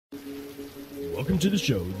welcome to the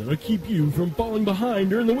show that'll keep you from falling behind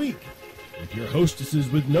during the week. With your hostesses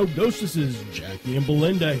with no ghostesses, Jackie and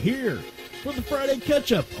Belinda, here for the Friday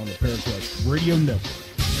Ketchup on the Paraquest Radio Network.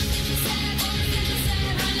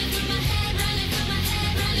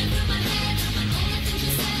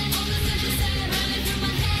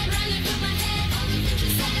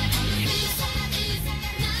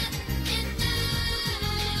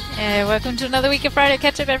 Welcome to another week of Friday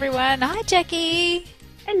Ketchup, everyone. Hi, Jackie.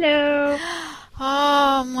 Hello.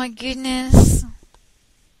 Oh, my goodness.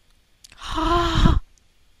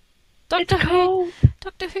 It's cold.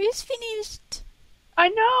 Doctor Who's finished. I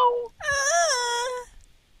know.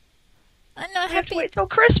 I'm not We have to happy. wait till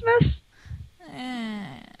Christmas.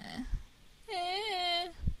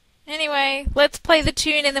 Anyway, let's play the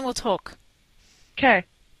tune and then we'll talk. Okay.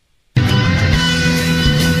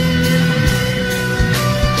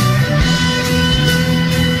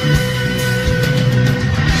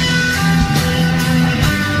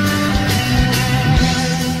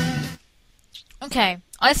 Okay,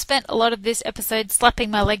 I spent a lot of this episode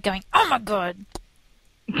slapping my leg going, oh my god.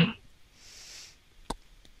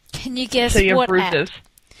 Can you guess So you have what bruises.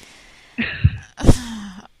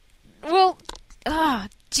 Well,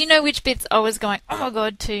 do you know which bits I was going, oh my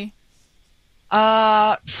god, to?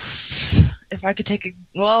 If I could take a...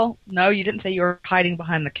 Well, no, you didn't say you were hiding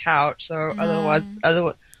behind the couch, so No.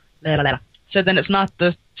 otherwise... So then it's not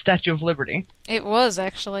the Statue of Liberty. It was,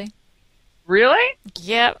 actually. Really?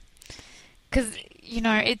 Yep. Because, you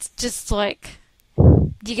know, it's just like,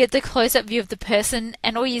 you get the close-up view of the person,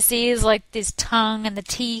 and all you see is, like, this tongue and the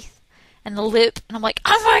teeth and the lip, and I'm like,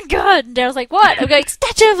 oh my god! And Daryl's like, what? I'm going,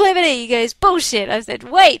 Statue of Liberty! He goes, bullshit! I said,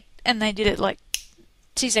 wait! And they did it, like,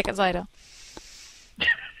 2 seconds later.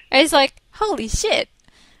 And he's like, holy shit!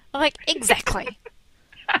 I'm like, exactly.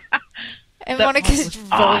 And That Monica's was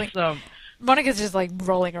rolling. awesome. Monica's just like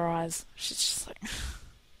rolling her eyes. She's just like,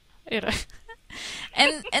 you know.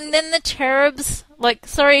 And then the cherubs. Like,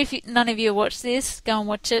 sorry if none of you watched this. Go and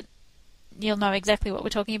watch it. You'll know exactly what we're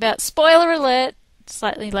talking about. Spoiler alert.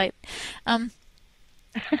 Slightly late. It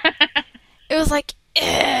was like,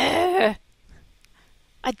 I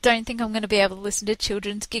don't think I'm going to be able to listen to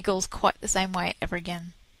children's giggles quite the same way ever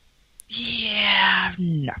again. Yeah,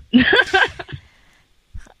 no.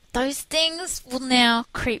 Those things will now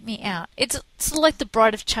creep me out. It's sort of like The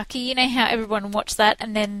Bride of Chucky. You know how everyone watched that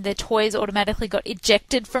and then their toys automatically got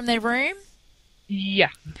ejected from their room? Yeah.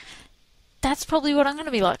 That's probably what I'm going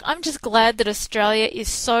to be like. I'm just glad that Australia is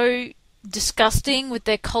so disgusting with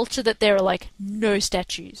their culture that there are, like, no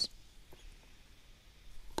statues.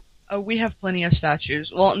 Oh, we have plenty of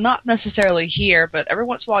statues. Well, not necessarily here, but every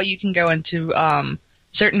once in a while you can go into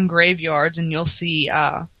certain graveyards and you'll see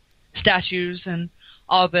statues and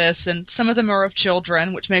all this, and some of them are of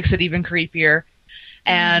children, which makes it even creepier.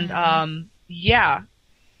 And, yeah.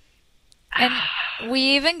 And we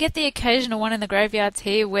even get the occasional one in the graveyards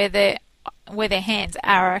here where their hands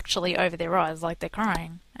are actually over their eyes, like they're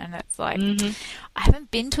crying. And it's like, I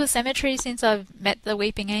haven't been to a cemetery since I've met the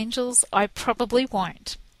Weeping Angels. I probably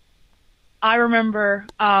won't. I remember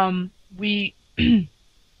we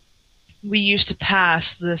used to pass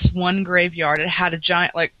this one graveyard. It had a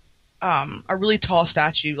giant, like, a really tall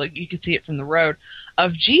statue, like you could see it from the road,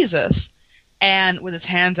 of Jesus, and with his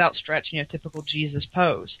hands outstretched, you know, typical Jesus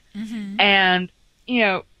pose. Mm-hmm. And, you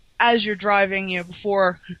know, as you're driving, you know,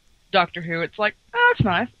 before Doctor Who, it's like, oh, it's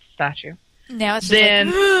nice, it's a statue. Now it's just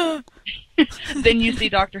Then, then you see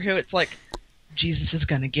Doctor Who, it's like, Jesus is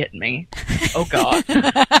gonna get me. Oh God.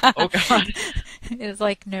 Oh God. It's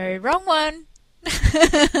like, no, wrong one.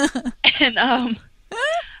 And,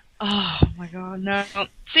 oh my god, no.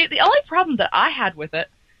 See, the only problem that I had with it,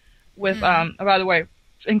 by the way,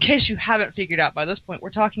 in case you haven't figured out by this point, we're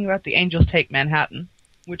talking about The Angels Take Manhattan,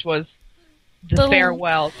 which was the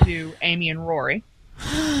farewell to Amy and Rory.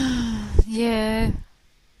 Yeah.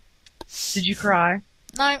 Did you cry?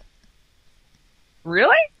 No,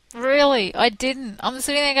 Really? really, I didn't. I'm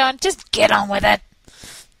sitting there going, just get on with it.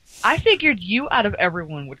 I figured you out of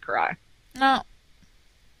everyone would cry. No.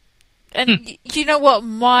 And you know what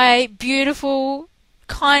my beautiful,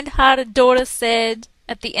 kind-hearted daughter said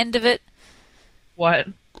at the end of it? What?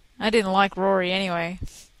 I didn't like Rory anyway.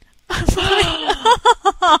 I'm like,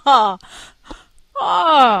 oh.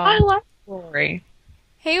 I like Rory.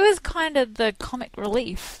 He was kind of the comic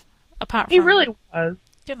relief, apart from... He really was.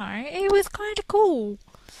 You know, he was kind of cool.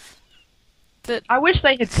 But I wish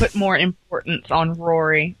they had put more importance on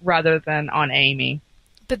Rory rather than on Amy.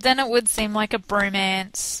 But then it would seem like a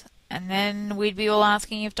bromance, and then we'd be all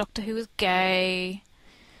asking if Doctor Who was gay,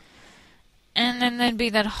 and then there'd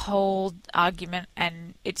be that whole argument,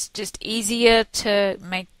 and it's just easier to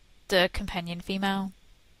make the companion female.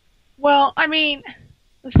 Well, I mean,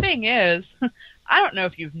 the thing is, I don't know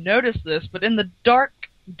if you've noticed this, but in the dark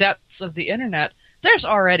depths of the internet, there's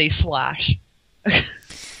already Slash.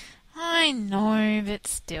 I know, but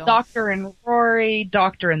still. Doctor and Rory,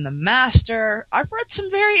 Doctor and the Master. I've read some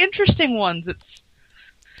very interesting ones. It's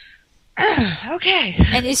okay.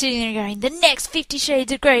 And you're sitting there going, the next 50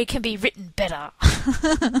 Shades of Grey can be written better.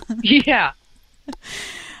 Yeah.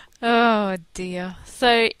 Oh dear.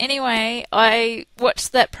 So anyway, I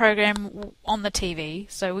watched that program on the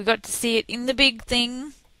TV, so we got to see it in the big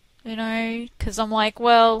thing, you know, because I'm like,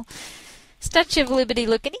 well, Statue of Liberty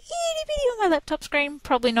looking itty bitty on my laptop screen,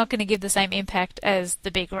 probably not going to give the same impact as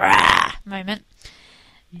the big rah moment.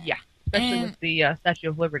 Yeah, especially with the Statue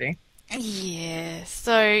of Liberty. Yeah,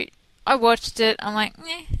 so I watched it. I'm like,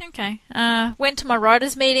 okay. Went to my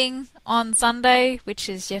writers' meeting on Sunday, which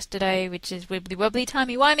is yesterday, which is wibbly wobbly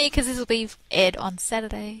timey wimey, because this will be aired on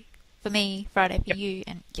Saturday for me, Friday for you,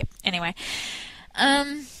 and yep. Anyway,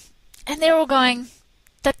 and they're all going,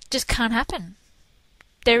 that just can't happen.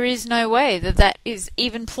 There is no way that is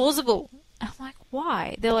even plausible. I'm like,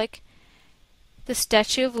 why? They're like, the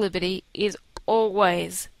Statue of Liberty is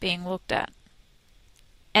always being looked at.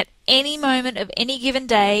 At any moment of any given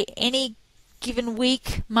day, any given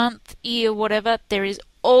week, month, year, whatever, there is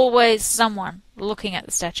always someone looking at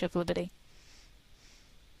the Statue of Liberty.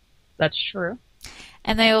 That's true.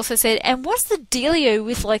 And they also said, and what's the dealio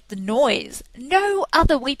with, like, the noise? No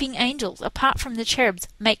other weeping angels, apart from the cherubs,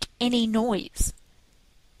 make any noise.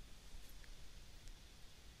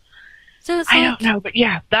 So it's I don't know, but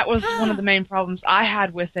yeah, that was one of the main problems I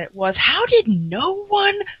had with it was how did no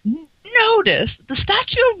one notice the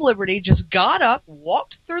Statue of Liberty just got up,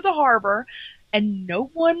 walked through the harbor, and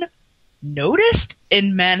no one noticed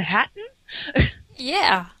in Manhattan?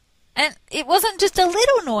 Yeah. And it wasn't just a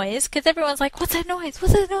little noise, because everyone's like, what's that noise?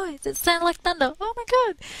 What's that noise? It sounded like thunder. Oh my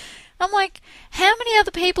god. I'm like, how many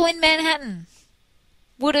other people in Manhattan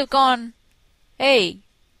would have gone, hey,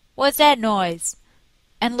 what's that noise?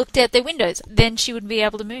 And looked out their windows? Then she would be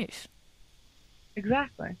able to move.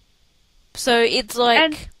 Exactly. So it's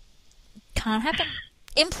like, can't happen.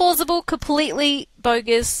 Implausible, completely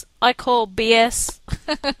bogus. I call BS.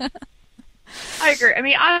 I agree. I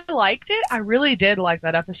mean, I liked it. I really did like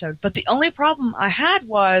that episode. But the only problem I had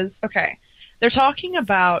was, okay, they're talking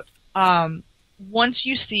about once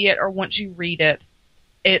you see it or once you read it,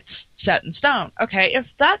 it's set in stone. Okay, if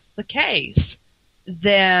that's the case,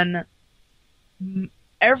 then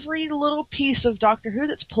every little piece of Doctor Who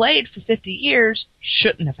that's played for 50 years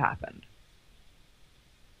shouldn't have happened.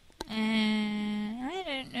 I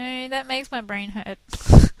don't know. That makes my brain hurt.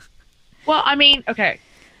 Well, I mean, okay.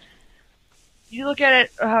 You look at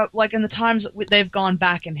it like in the times that they've gone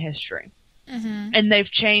back in history. Mm-hmm. And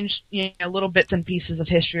they've changed, you know, little bits and pieces of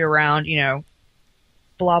history around, you know,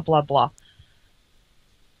 blah, blah, blah.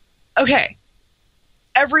 Okay.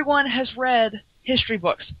 Everyone has read history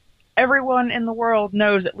books. Everyone in the world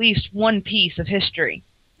knows at least one piece of history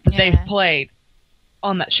that they've played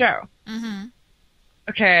on that show. Mm-hmm.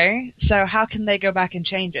 Okay, so how can they go back and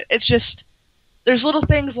change it? It's just, there's little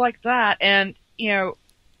things like that, and, you know,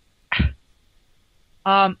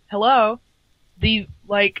 hello, the,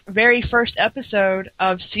 like, very first episode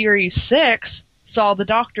of Series 6 saw the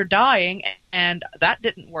Doctor dying, and that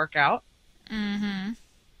didn't work out. Mm-hmm.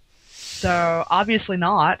 So, obviously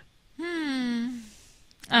not.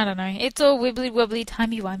 I don't know. It's all wibbly-wobbly,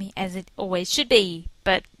 timey-wimey, as it always should be.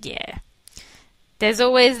 But, yeah. There's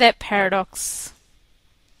always that paradox.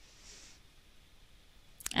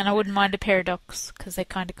 And I wouldn't mind a paradox, because they're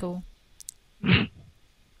kind of cool.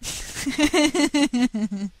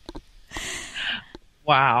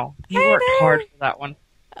 Wow. You worked hard for that one.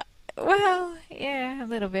 Well, yeah, a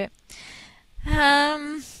little bit.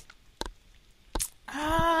 I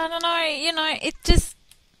don't know. You know, it just...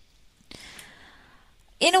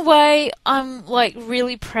 In a way, I'm, like,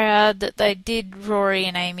 really proud that they did Rory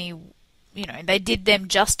and Amy, you know, they did them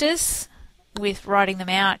justice with writing them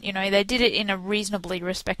out. You know, they did it in a reasonably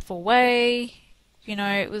respectful way. You know,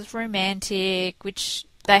 it was romantic, which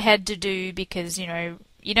they had to do because, you know,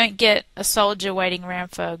 you don't get a soldier waiting around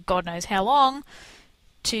for God knows how long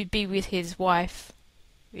to be with his wife,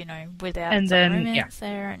 you know, without some romance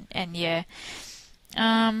there. And yeah.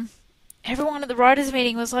 Everyone at the writers'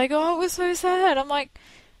 meeting was like, oh, it was so sad. I'm like,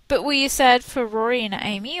 but were you sad for Rory and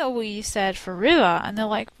Amy or were you sad for River? And they're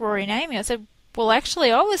like, Rory and Amy. I said, well,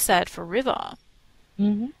 actually, I was sad for River.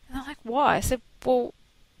 Mm-hmm. And they're like, why? I said, well,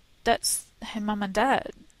 that's her mum and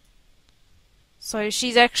dad. So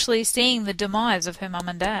she's actually seeing the demise of her mum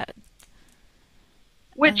and dad.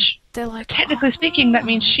 Which, and they're like, technically speaking, that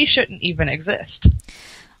means she shouldn't even exist.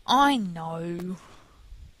 I know.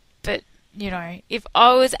 But, if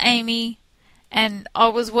I was Amy and I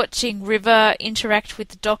was watching River interact with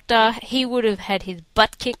the Doctor, he would have had his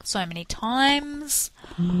butt kicked so many times.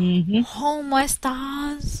 Mm-hmm. Oh, my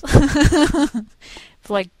stars.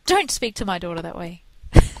 Like, don't speak to my daughter that way.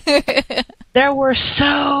 There were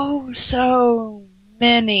so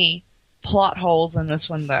many plot holes in this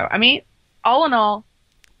one, though. I mean, all in all,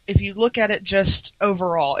 if you look at it just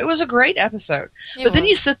overall, it was a great episode. But then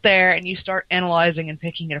you sit there and you start analyzing and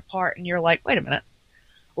picking it apart, and you're like, wait a minute.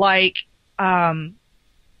 Like,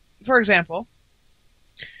 for example,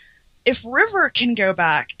 if River can go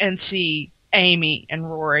back and see Amy and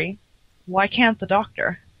Rory, why can't the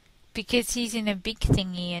Doctor? Because he's in a big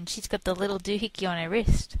thingy and she's got the little doohickey on her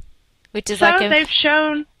wrist. Which is so like they've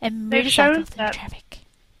shown that traffic.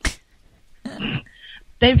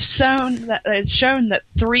 They've shown that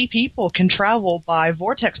 3 people can travel by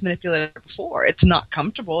vortex manipulator before. It's not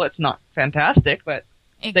comfortable, it's not fantastic, but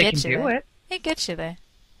they can do it. It gets you there.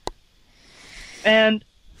 And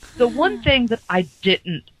the one thing that I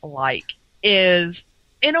didn't like is,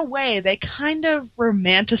 in a way, they kind of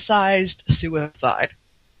romanticized suicide.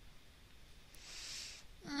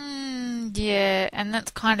 Yeah, and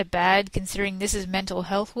that's kind of bad considering this is Mental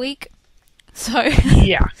Health Week. So,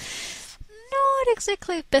 yeah. Not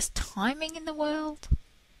exactly the best timing in the world.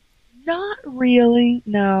 Not really,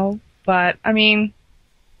 no. But, I mean,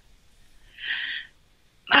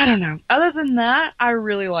 I don't know. Other than that, I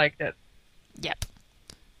really liked it. Yep.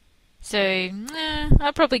 So,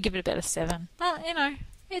 I'd probably give it about a 7. Well,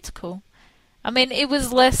 it's cool. I mean, it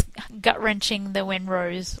was less gut-wrenching than when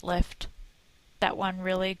Rose left. That one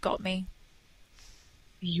really got me.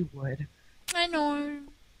 You would. I know.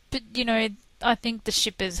 But, I think the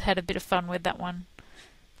shippers had a bit of fun with that one.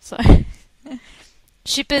 So,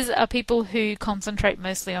 shippers are people who concentrate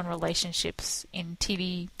mostly on relationships in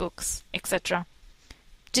TV, books, etc.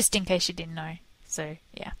 Just in case you didn't know. So,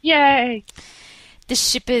 yeah. Yay! The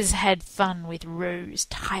shippers had fun with Rose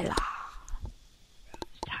Tyler.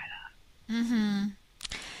 Mm-hmm.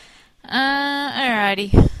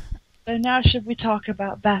 Alrighty. So now should we talk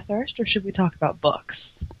about Bathurst or should we talk about books?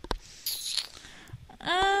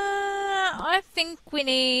 I think we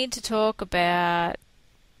need to talk about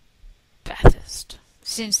Bathurst.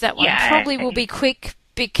 Since that one probably will be quick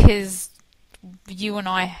because you and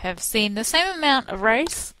I have seen the same amount of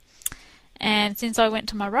race. And since I went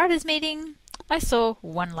to my writers' meeting, I saw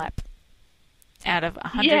 1 lap. Out of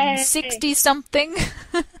 160 something,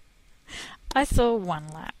 I saw 1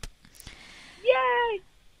 lap. Yay!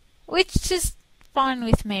 Which is fine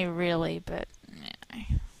with me, really, but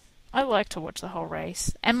I like to watch the whole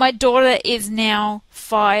race. And my daughter is now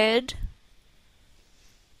fired.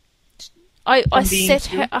 I set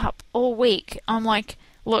her up all week. I'm like,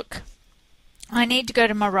 look, I need to go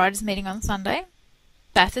to my writers' meeting on Sunday.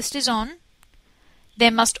 Bathurst is on. There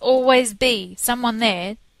must always be someone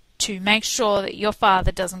there to make sure that your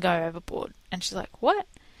father doesn't go overboard. And she's like, what?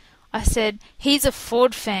 I said, he's a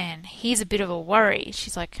Ford fan. He's a bit of a worry.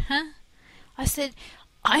 She's like, huh? I said,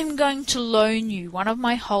 I'm going to loan you one of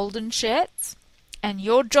my Holden shirts, and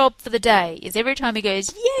your job for the day is every time he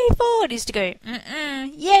goes, yay Ford, is to go,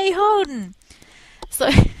 yay Holden. So,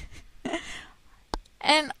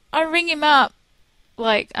 and I ring him up,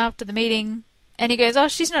 like, after the meeting, and he goes, oh,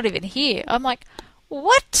 she's not even here. I'm like,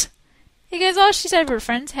 what? He goes, oh, she's over at a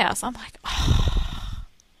friend's house. I'm like, oh,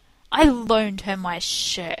 I loaned her my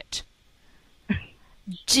shirt.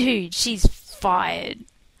 Dude, she's fired.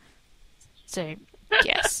 So,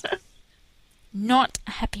 yes. Not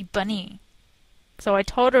a happy bunny. So I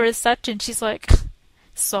told her as such, and she's like,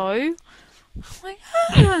 so? I'm like,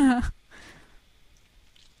 ah.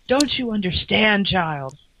 Don't you understand,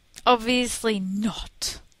 child? Obviously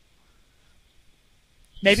not.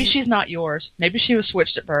 Maybe she's not yours. Maybe she was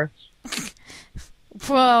switched at birth.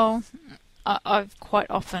 Well, I've quite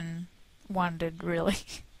often wondered, really.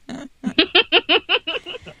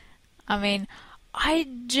 I mean, I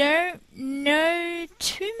don't know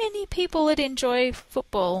too many people that enjoy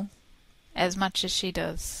football as much as she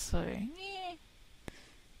does, so,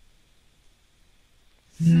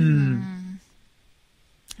 yeah.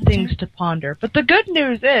 Things to ponder. But the good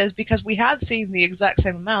news is, because we have seen the exact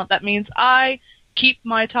same amount, that means I keep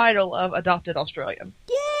my title of Adopted Australian.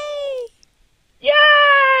 Yay!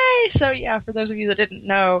 Yay! So yeah, for those of you that didn't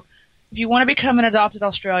know, if you want to become an Adopted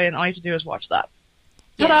Australian, all you have to do is watch that.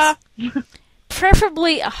 Ta-da! Yes.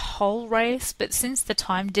 Preferably a whole race, but since the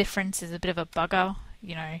time difference is a bit of a bugger,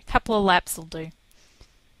 a couple of laps will do.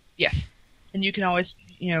 Yes. And you can always,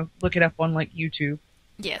 look it up on, YouTube.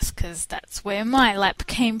 Yes, because that's where my lap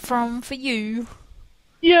came from for you.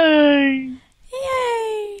 Yay!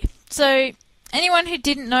 Yay! So, anyone who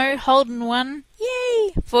didn't know, Holden won.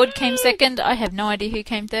 Yay! Ford came second. I have no idea who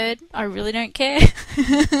came third. I really don't care.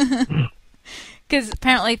 Because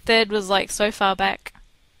apparently third was like so far back.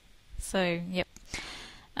 So, yep.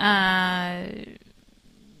 Jamie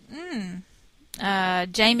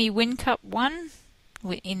Whincup won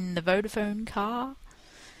in the Vodafone car.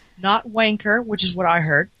 Not Wanker, which is what I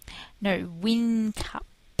heard. No, Whincup.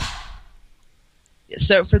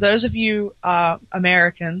 So for those of you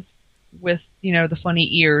Americans with, the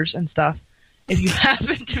funny ears and stuff, if you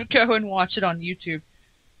happen to go and watch it on YouTube,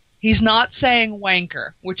 he's not saying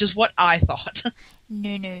wanker, which is what I thought. No,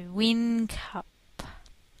 Whincup.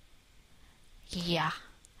 Yeah.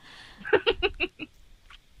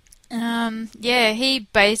 Yeah, he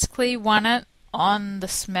basically won it on the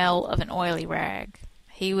smell of an oily rag.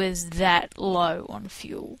 He was that low on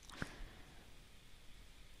fuel.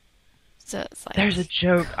 So it's like, there's a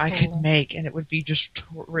joke I could make, and it would be just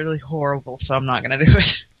really horrible, so I'm not going to do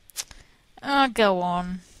it. Oh, go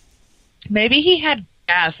on. Maybe he had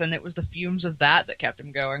gas, and it was the fumes of that kept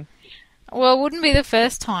him going. Well, it wouldn't be the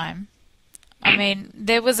first time. I mean,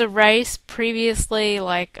 there was a race previously,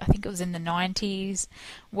 like, I think it was in the 90s,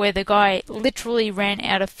 where the guy literally ran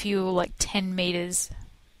out of fuel like 10 meters.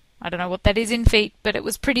 I don't know what that is in feet, but it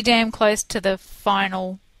was pretty damn close to the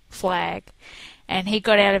final flag. And he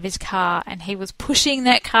got out of his car, and he was pushing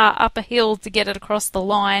that car up a hill to get it across the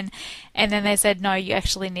line, and then they said, no, you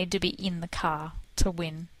actually need to be in the car to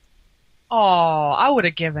win. Oh, I would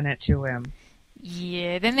have given it to him.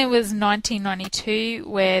 Yeah, then there was 1992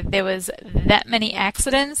 where there was that many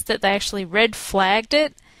accidents that they actually red flagged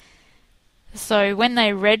it. So when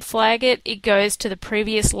they red flag it, it goes to the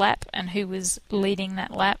previous lap and who was leading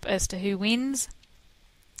that lap as to who wins.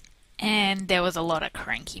 And there was a lot of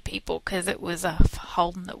cranky people because it was a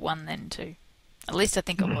Holden that won then too. At least I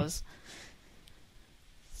think it was.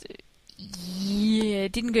 So, yeah,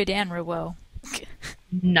 it didn't go down real well.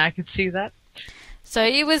 I could see that. So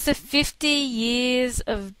it was the 50 years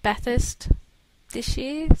of Bathurst this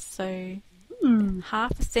year, so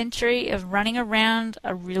half a century of running around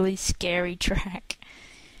a really scary track.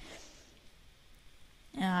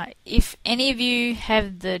 If any of you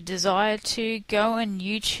have the desire to go and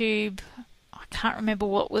YouTube, I can't remember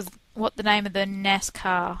what the name of the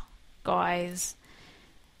NASCAR guy's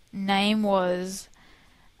name was.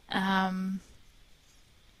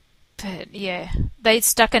 But yeah, they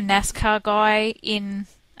stuck a NASCAR guy in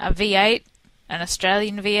a V8, an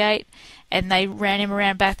Australian V8, and they ran him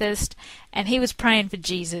around Bathurst, and he was praying for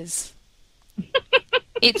Jesus.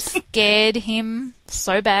 It scared him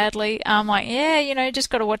so badly. I'm like, yeah, just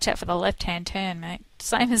got to watch out for the left-hand turn, mate.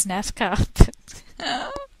 Same as NASCAR.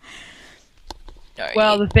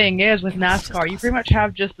 Well, the thing is, with NASCAR, you pretty much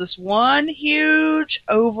have just this one huge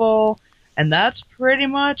oval, and that's pretty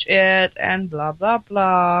much it, and blah, blah,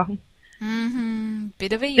 blah. Mm-hmm.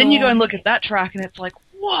 Bit of a yawn. Then you go and look at that track, and it's like,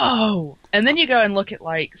 whoa! And then you go and look at,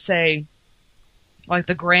 like, say, like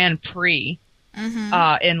the Grand Prix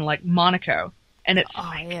in, like, Monaco, and it's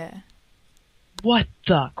what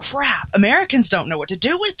the crap? Americans don't know what to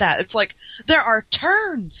do with that. It's like, there are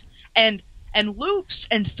turns and loops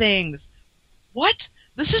and things. What?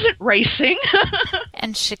 This isn't racing.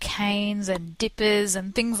 And chicanes and dippers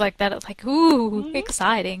and things like that. It's like, ooh,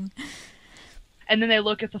 exciting. And then they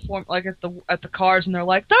look at the cars, and they're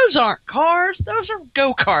like, "Those aren't cars; those are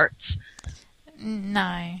go-karts."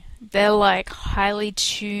 No, they're like highly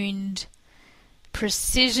tuned,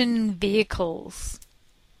 precision vehicles.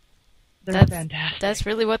 They're fantastic. That's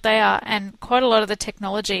really what they are, and quite a lot of the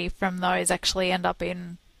technology from those actually end up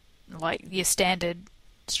in like your standard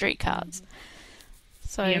street cars.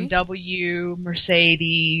 So BMW,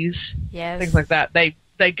 Mercedes, yes, things like that. They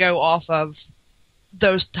go off of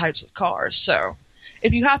those types of cars. So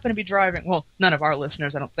if you happen to be driving, well, none of our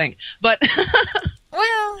listeners, I don't think, but well,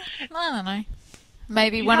 I don't know.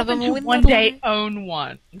 Maybe one of them will win one day own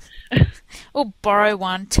one. Or borrow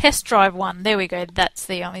one, test drive one. There we go. That's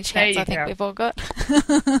the only chance I think we've all got.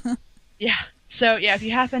 Yeah. So yeah, if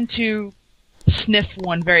you happen to sniff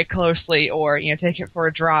one very closely, or take it for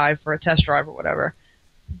a drive, for a test drive or whatever,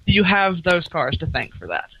 you have those cars to thank for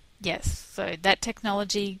that. Yes. So that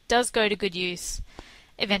technology does go to good use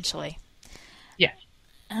eventually. Yes.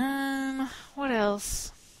 What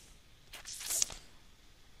else? Books.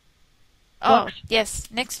 Oh, yes.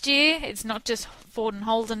 Next year, it's not just Ford and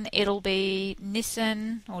Holden. It'll be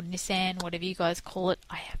Nissan, or Nissan, whatever you guys call it.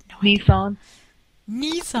 I have no idea.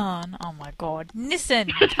 Nissan. Oh, my God.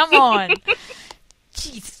 Nissan. Come on.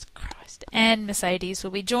 Jesus Christ. And Mercedes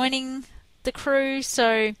will be joining the crew.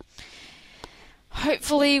 So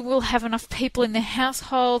hopefully we'll have enough people in the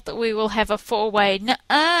household that we will have a 4-way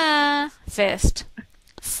fest.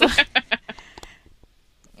 So,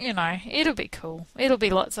 it'll be cool. It'll be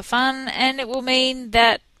lots of fun, and it will mean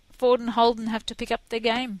that Ford and Holden have to pick up their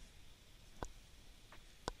game.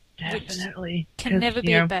 Definitely. Which can never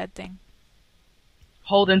be a bad thing.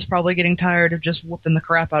 Holden's probably getting tired of just whooping the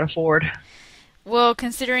crap out of Ford. Well,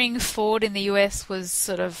 considering Ford in the US was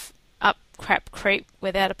sort of up crap creek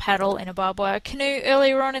without a paddle in a barbed wire canoe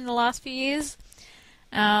earlier on in the last few years,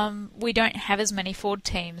 we don't have as many Ford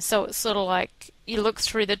teams. So it's sort of like you look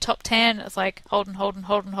through the top 10, it's like Holden, Holden,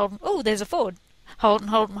 Holden, Holden. Oh, there's a Ford. Holden,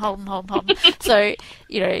 Holden, Holden, Holden, Holden. So,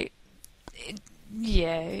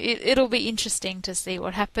 it'll be interesting to see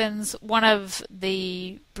what happens. One of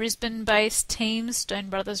the Brisbane-based teams, Stone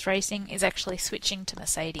Brothers Racing, is actually switching to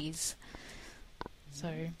Mercedes.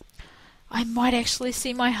 So I might actually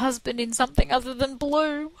see my husband in something other than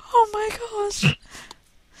blue. Oh my gosh.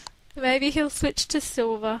 Maybe he'll switch to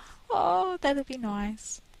silver. Oh, that'd be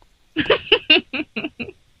nice.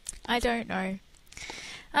 I don't know.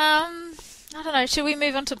 I don't know. Should we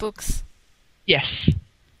move on to books? Yes.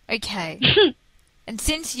 Okay. And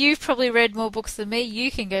since you've probably read more books than me,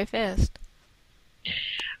 you can go first.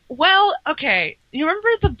 Well, okay. You remember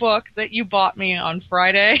the book that you bought me on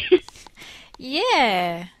Friday?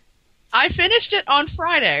 Yeah. I finished it on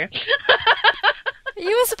Friday.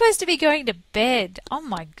 You were supposed to be going to bed. Oh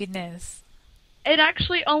my goodness. It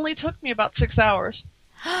actually only took me about 6 hours.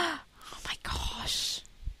 Oh my gosh.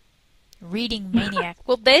 Reading maniac.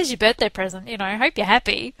 Well, there's your birthday present. I hope you're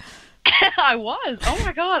happy. I was. Oh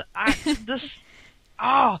my god. I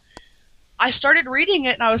started reading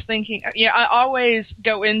it and I was thinking, I always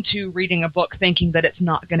go into reading a book thinking that it's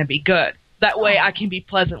not going to be good. That way I can be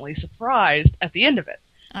pleasantly surprised at the end of it.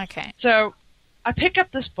 Okay. So I pick up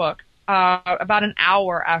this book about an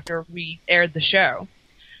hour after we aired the show.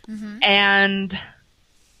 Mm-hmm. And,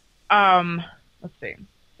 let's see.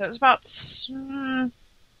 So it was about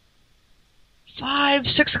 5,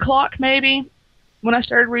 6 o'clock maybe when I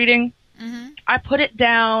started reading. Mm-hmm. I put it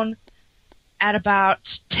down at about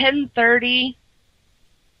 10:30.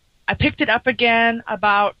 I picked it up again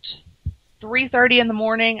about 3:30 in the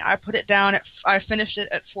morning. I put it down I finished it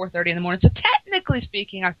at 4:30 in the morning. So technically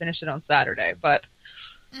speaking, I finished it on Saturday, but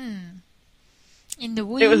in the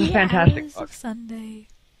wee it was a fantastic hours book. Of Sunday.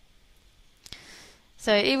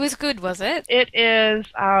 So it was good, was it? It is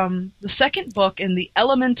the second book in the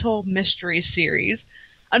Elemental Mysteries series.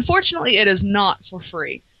 Unfortunately, it is not for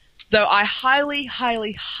free, though I highly,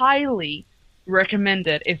 highly, highly recommend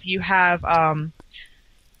it if you have a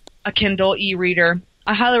Kindle e-reader.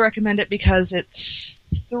 I highly recommend it because it's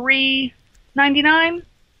 $3.99,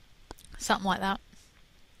 something like that,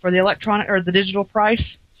 for the electronic or the digital price.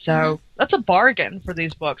 So that's a bargain for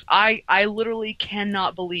these books. I literally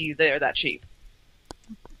cannot believe they're that cheap.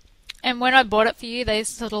 And when I bought it for you, they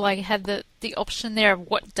sort of like had the option there of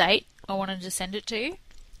what date I wanted to send it to.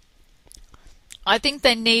 I think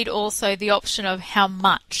they need also the option of how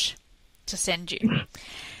much to send you.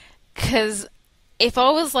 Because if I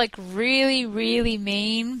was like really, really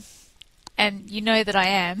mean, and you know that I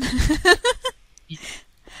am,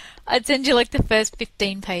 I'd send you like the first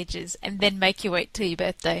 15 pages and then make you wait till your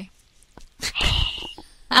birthday.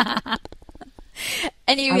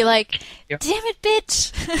 And you'd be like, damn it,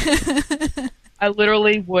 bitch. I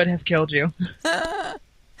literally would have killed you.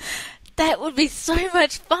 That would be so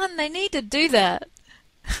much fun. They need to do that.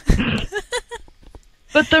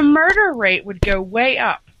 But the murder rate would go way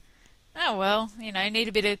up. Oh, well, need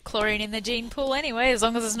a bit of chlorine in the gene pool anyway. As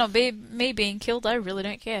long as it's not me being killed, I really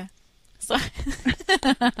don't care. So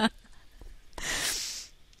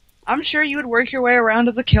I'm sure you would work your way around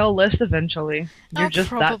to the kill list eventually. You're just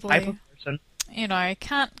probably that type of person.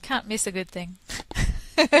 Can't miss a good thing.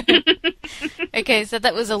 Okay, so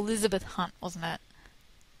that was Elizabeth Hunt, wasn't it?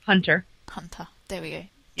 Hunter. There we go.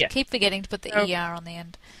 Yeah. Keep forgetting to put the ER on the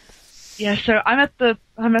end. Yeah, so I'm at the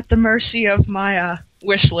mercy of my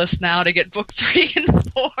wish list now to get book 3 and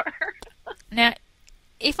 4. Now,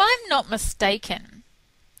 if I'm not mistaken,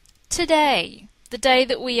 today, the day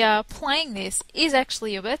that we are playing this, is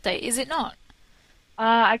actually your birthday, is it not?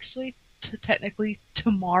 Actually, technically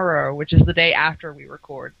tomorrow, which is the day after we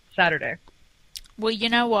record, Saturday. Well, you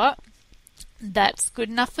know what? That's good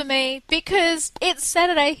enough for me, because it's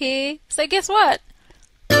Saturday here, so guess what?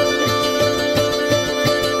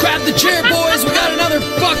 Grab the chair, boys, we got another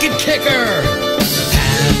bucket kicker!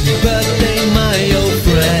 Happy birthday, my old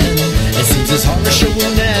friend. It seems this horror show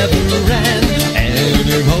will never end.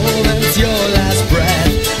 Any moment's your last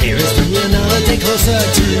breath. Here's to another day closer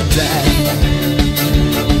to death.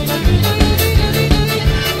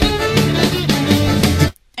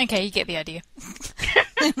 get the idea.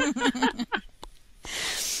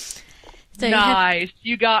 So nice.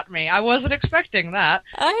 You got me. I wasn't expecting that.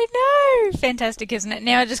 I know. Fantastic, isn't it?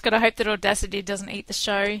 Now I just got to hope that Audacity doesn't eat the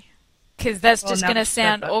show. Because that's just going to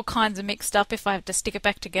sound all kinds of mixed up if I have to stick it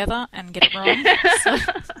back together and get it wrong. So,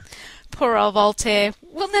 poor old Voltaire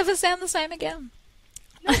will never sound the same again.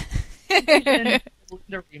 The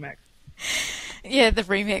remix. Yeah, the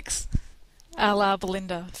remix. A la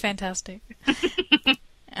Belinda. Fantastic.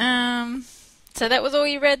 So that was all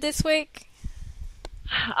you read this week?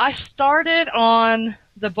 I started on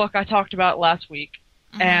the book I talked about last week,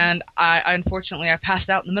 and I unfortunately I passed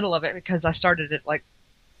out in the middle of it because I started at like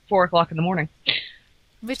 4 o'clock in the morning.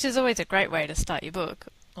 Which is always a great way to start your book.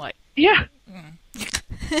 Yeah.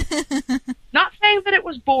 Not saying that it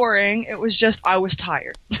was boring, it was just I was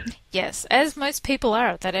tired. Yes, as most people are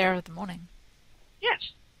at that hour of the morning.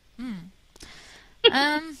 Yes.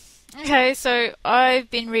 Okay, so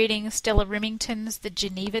I've been reading Stella Rimington's The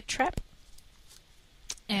Geneva Trap.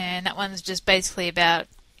 And that one's just basically about,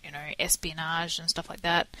 espionage and stuff like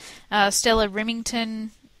that. Stella Rimington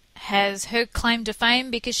has her claim to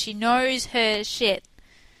fame because she knows her shit.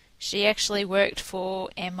 She actually worked for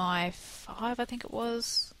MI5, I think it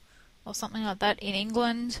was, or something like that, in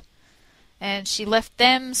England. And she left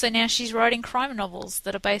them, so now she's writing crime novels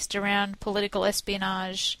that are based around political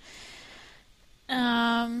espionage,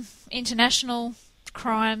 international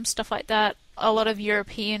crime, stuff like that. A lot of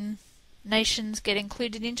European nations get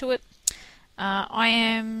included into it. I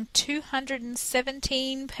am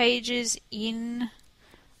 217 pages in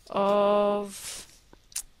of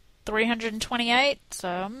 328,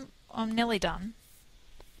 so I'm nearly done.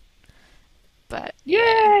 But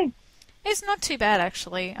yay! It's not too bad,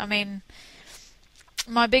 actually. I mean,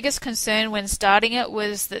 my biggest concern when starting it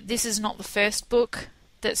was that this is not the first book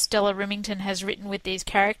that Stella Rimington has written with these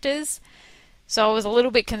characters. So I was a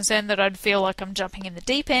little bit concerned that I'd feel like I'm jumping in the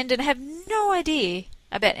deep end and have no idea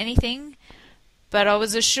about anything. But I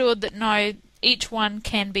was assured that no, each one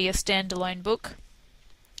can be a standalone book.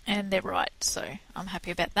 And they're right, so I'm happy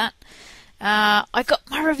about that. I got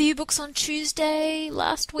my review books on Tuesday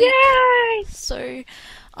last week. Yay! So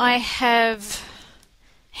I have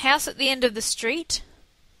House at the End of the Street,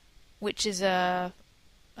 which is a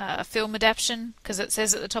film adaptation, because it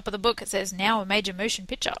says at the top of the book, it says, now a major motion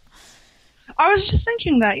picture. I was just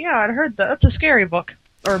thinking that, yeah, I'd heard that. It's a scary book,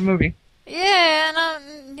 or movie. Yeah,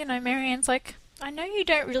 and, Marianne's like, I know you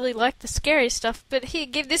don't really like the scary stuff, but here,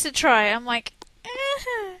 give this a try. I'm like,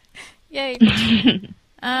 yay.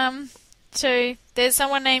 So, there's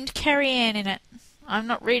someone named Carrie Ann in it. I'm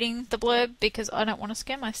not reading the blurb because I don't want to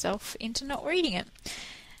scare myself into not reading it.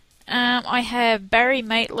 I have Barry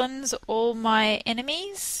Maitland's All My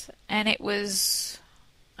Enemies, and it was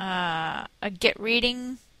a Get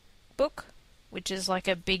Reading book, which is like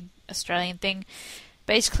a big Australian thing.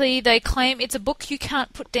 Basically, they claim it's a book you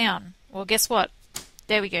can't put down. Well, guess what?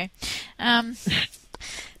 There we go.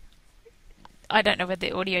 I don't know whether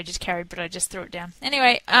the audio just carried, but I just threw it down.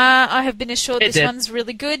 Anyway, I have been assured this one's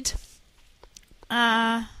really good.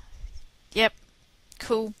 Yep.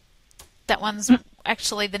 Cool. That one's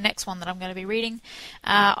actually the next one that I'm going to be reading.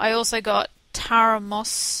 I also got Tara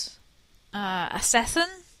Moss, Assassin.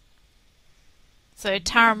 So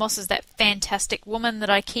Tara Moss is that fantastic woman that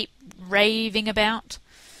I keep raving about.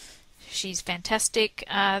 She's fantastic.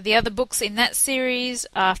 The other books in that series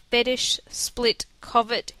are Fetish, Split,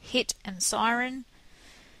 Covet, Hit, and Siren.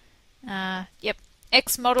 Yep.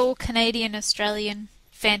 Ex-model, Canadian, Australian,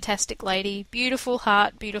 fantastic lady. Beautiful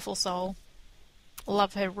heart, beautiful soul.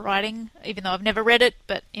 Love her writing, even though I've never read it,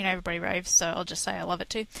 but, everybody raves, so I'll just say I love it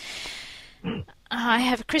too. I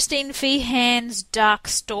have Christine Feehan's Dark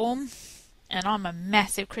Storm, and I'm a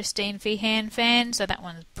massive Christine Feehan fan, so that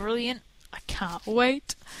one's brilliant. I can't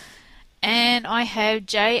wait. And I have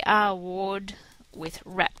J.R. Ward with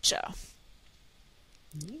Rapture.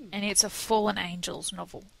 And it's a Fallen Angels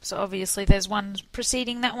novel. So obviously there's one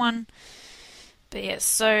preceding that one. But yes,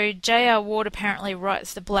 so J.R. Ward apparently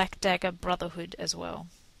writes the Black Dagger Brotherhood as well.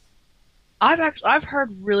 I've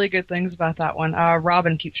heard really good things about that one.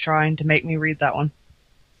 Robin keeps trying to make me read that one.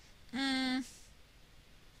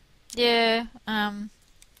 Yeah,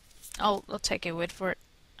 I'll take your word for it.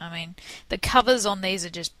 I mean, the covers on these are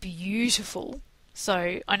just beautiful.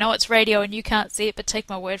 So I know it's radio and you can't see it, but take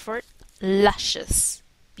my word for it. Luscious.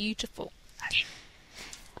 Beautiful.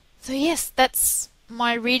 So yes, that's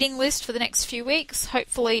my reading list for the next few weeks.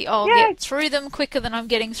 Hopefully I'll get through them quicker than I'm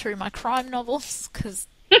getting through my crime novels, because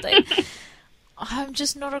I'm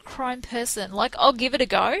just not a crime person. Like, I'll give it a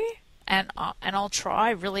go, and I'll try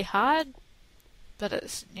really hard, but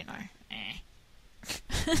it's,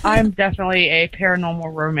 I'm definitely a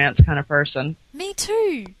paranormal romance kind of person. Me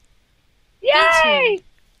too. Yay! Me too.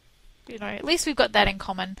 You know, at least we've got that in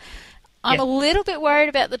common. I'm Yes. a little bit worried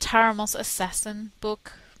about the Tara Moss Assassin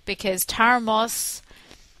book because Tara Moss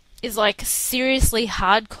is like seriously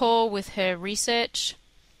hardcore with her research.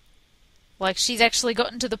 Like she's actually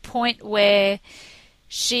gotten to the point where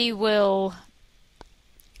she will...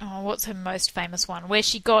 Oh, what's her most famous one? Where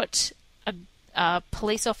she got a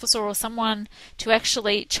police officer or someone to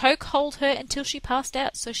actually chokehold her until she passed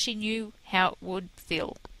out so she knew how it would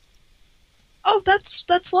feel. Oh,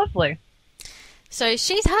 that's lovely. So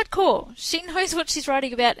she's hardcore. She knows what she's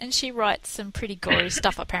writing about, and she writes some pretty gory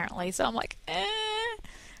stuff, apparently. So I'm like, eh.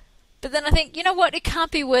 But then I think, you know what? It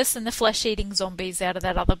can't be worse than the flesh-eating zombies out of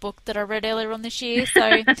that other book that I read earlier on this year.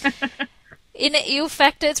 So in an ill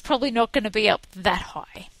factor, it's probably not going to be up that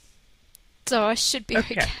high. So I should be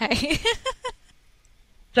okay.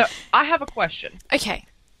 So I have a question. Okay.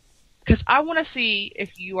 Because I want to see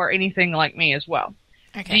if you are anything like me as well.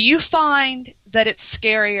 Okay. Do you find that it's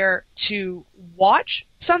scarier to watch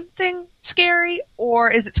something scary,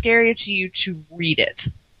 or is it scarier to you to read it?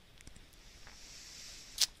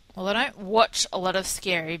 Well, I don't watch a lot of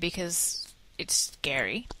scary because it's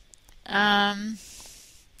scary. I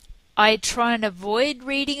try and avoid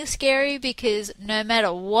reading scary because no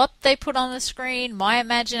matter what they put on the screen, my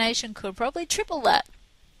imagination could probably triple that.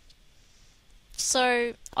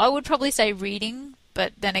 So I would probably say reading,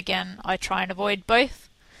 but then again, I try and avoid both.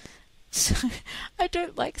 So I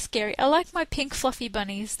don't like scary. I like my pink fluffy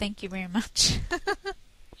bunnies. Thank you very much.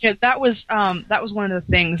 Yeah, that was one of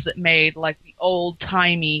the things that made like the old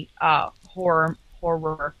timey horror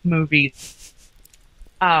movies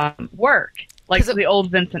work, like the old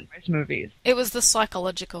Vincent Price movies. It was the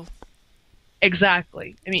psychological.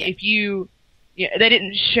 Exactly. I mean, they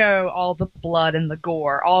didn't show all the blood and the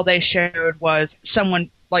gore. All they showed was someone,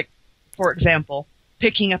 like, for example,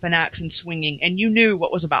 picking up an axe and swinging, and you knew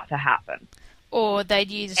what was about to happen. Or they'd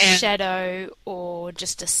use shadow or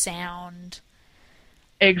just a sound.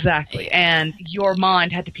 Exactly, and your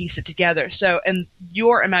mind had to piece it together. So, and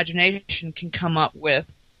your imagination can come up with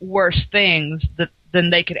worse things than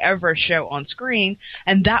they could ever show on screen,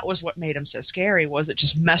 and that was what made them so scary, was it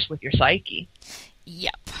just messed with your psyche.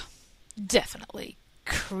 Yep. Definitely.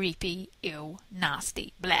 Creepy, ew,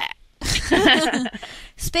 nasty, blah.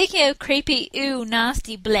 Speaking of creepy, ew,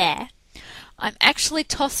 nasty, blah, I'm actually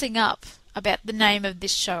tossing up about the name of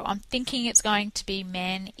this show. I'm thinking it's going to be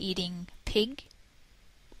Man-Eating Pig.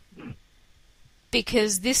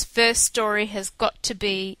 Because this first story has got to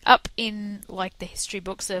be up in, like, the history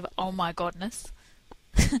books of, oh my godness.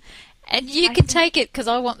 And you can take it, because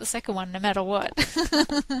I want the second one no matter what.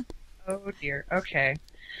 Oh dear, okay.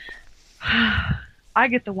 I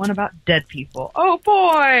get the one about dead people. Oh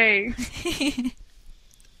boy!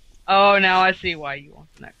 Oh, now I see why you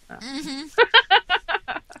want the next one.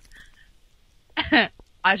 Mm-hmm.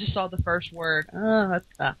 I just saw the first word. Oh,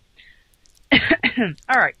 that's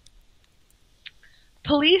Alright.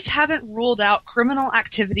 Police haven't ruled out criminal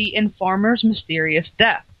activity in farmer's mysterious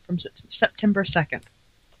death from September 2nd.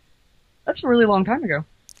 That's a really long time ago.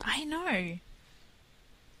 I know.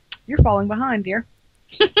 You're falling behind, dear.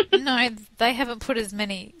 No, they haven't put as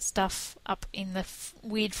many stuff up in the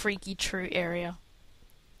weird, freaky, true area.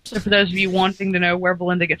 So for those of you wanting to know where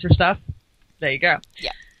Belinda gets her stuff, there you go.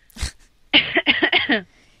 Yeah.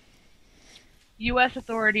 U.S.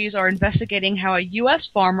 authorities are investigating how a U.S.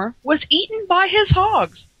 farmer was eaten by his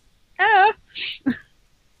hogs.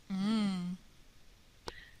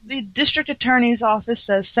 The district attorney's office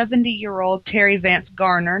says 70-year-old Terry Vance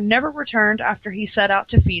Garner never returned after he set out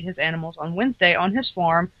to feed his animals on Wednesday on his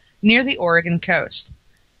farm near the Oregon coast.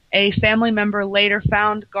 A family member later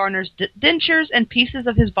found Garner's dentures and pieces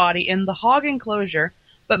of his body in the hog enclosure,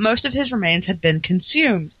 but most of his remains had been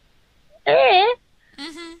consumed. The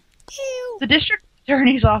district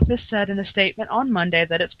attorney's office said in a statement on Monday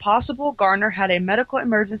that it's possible Garner had a medical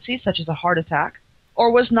emergency such as a heart attack, or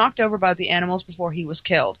was knocked over by the animals before he was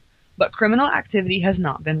killed, but criminal activity has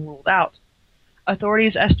not been ruled out.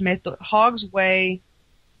 Authorities estimate the hogs weigh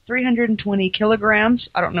 320 kilograms.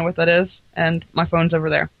 I don't know what that is, and my phone's over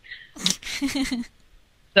there.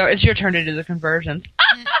 So it's your turn to do the conversions.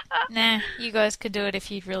 Nah, you guys could do it if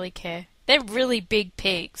you'd really care. They're really big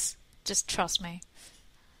pigs. Just trust me.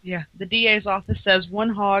 Yeah, the DA's office says one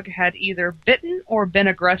hog had either bitten or been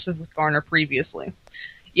aggressive with Garner previously.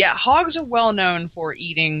 Yeah, hogs are well known for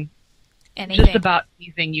eating anything. Just about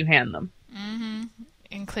anything you hand them. Mm-hmm.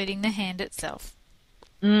 Including the hand itself.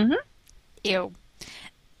 Mm-hmm. Ew.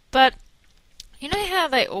 But, you know how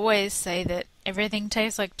they always say that everything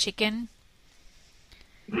tastes like chicken?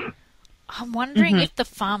 I'm wondering if the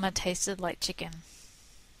farmer tasted like chicken.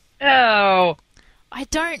 Oh. I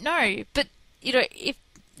don't know, but, if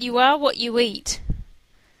you are what you eat,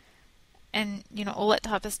 and, all that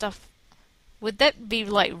type of stuff, would that be,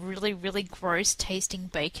 like, really, really gross tasting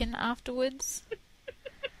bacon afterwards?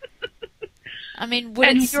 I mean, would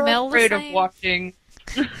it smell the same? And you're afraid of watching...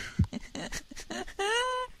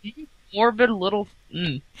 You morbid little...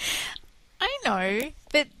 I know,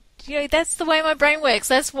 but, that's the way my brain works.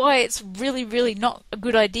 That's why it's really, really not a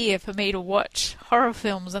good idea for me to watch horror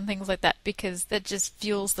films and things like that, because that just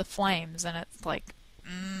fuels the flames, and it's like,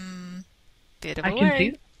 bit of a worry. I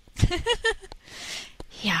can see that.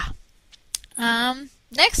 Yeah.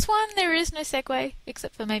 Next one, there is no segue,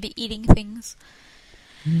 except for maybe eating things.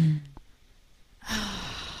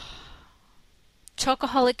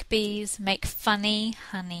 Chocoholic bees make funny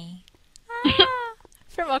honey.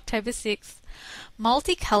 From October 6th.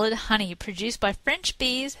 Multicoloured honey produced by French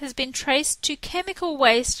bees has been traced to chemical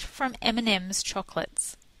waste from M&M's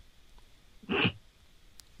chocolates.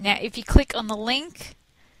 Now, if you click on the link,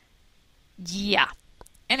 yeah.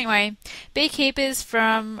 Anyway, beekeepers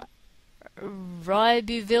from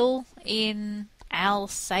Ribeauville in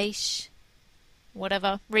Alsace,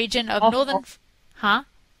 whatever, region of northern... Huh?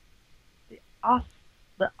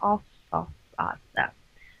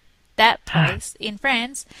 That place in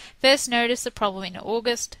France first noticed the problem in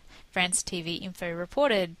August. France TV Info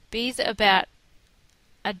reported bees about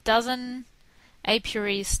a dozen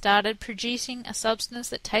apiaries started producing a substance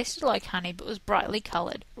that tasted like honey but was brightly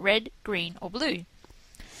coloured, red, green or blue.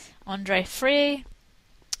 André Frey,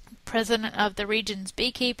 president of the region's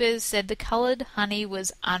beekeepers, said the coloured honey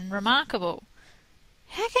was unremarkable.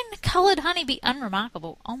 How can coloured honey be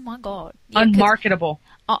unremarkable? Oh my god. Yeah, unmarketable.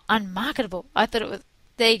 Oh, unmarketable. I thought it was...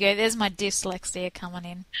 There you go. There's my dyslexia coming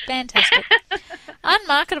in. Fantastic.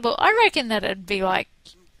 Unmarketable. I reckon that it'd be like...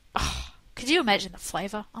 Oh, could you imagine the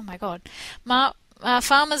flavour? Oh my god.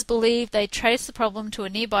 Farmers believe they trace the problem to a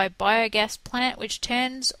nearby biogas plant which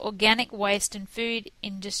turns organic waste and food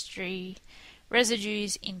industry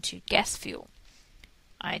residues into gas fuel.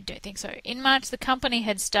 I don't think so. In March, the company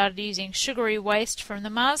had started using sugary waste from the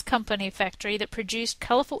Mars Company factory that produced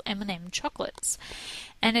colourful M&M chocolates,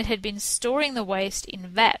 and it had been storing the waste in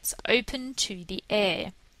vats open to the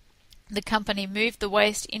air. The company moved the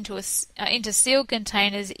waste into sealed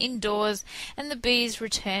containers indoors, and the bees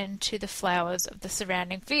returned to the flowers of the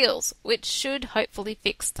surrounding fields, which should hopefully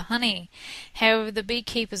fix the honey. However, the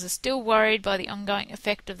beekeepers are still worried by the ongoing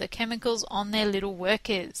effect of the chemicals on their little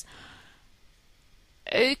workers.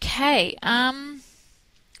 Okay,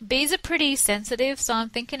 bees are pretty sensitive, so I'm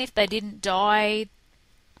thinking if they didn't die,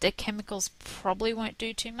 the chemicals probably won't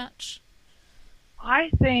do too much. I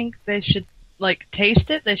think they should, taste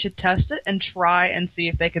it, they should test it, and try and see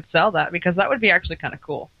if they could sell that, because that would be actually kind of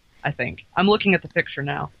cool, I think. I'm looking at the picture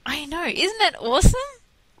now. I know, isn't that awesome?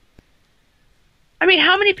 I mean,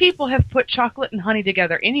 how many people have put chocolate and honey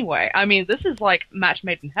together anyway? I mean, this is like match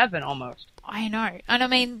made in heaven almost. I know. And I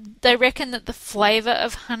mean, they reckon that the flavour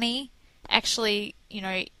of honey actually,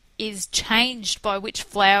 is changed by which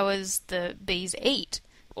flowers the bees eat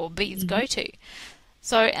or bees go to.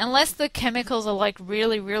 So unless the chemicals are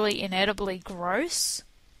really, really inedibly gross,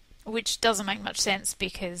 which doesn't make much sense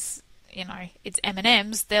because, it's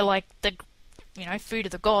M&Ms, they're like the, food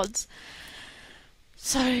of the gods.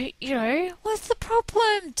 So, what's the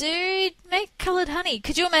problem, dude? Make coloured honey.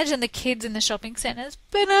 Could you imagine the kids in the shopping centres?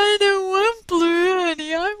 But I don't want blue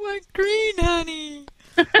honey, I want green honey.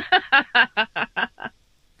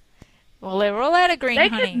 Well, they're all out of green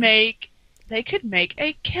honey. They could make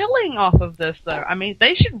a killing off of this, though. I mean,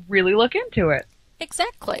 they should really look into it.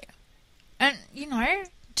 Exactly. And,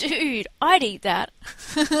 dude, I'd eat that.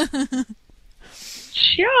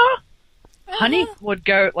 Sure. Honey would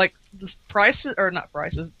go, the prices, or not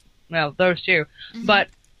prices, well, those two, but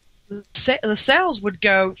the sales would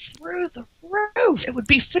go through the roof. It would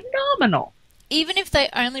be phenomenal. Even if they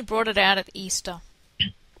only brought it out at Easter.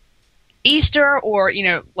 Easter or,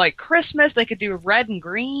 Christmas, they could do red and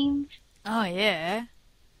greens. Oh, yeah.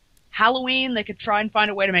 Halloween, they could try and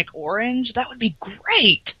find a way to make orange. That would be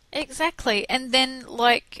great. Exactly. And then,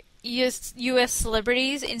 US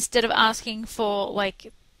celebrities, instead of asking for,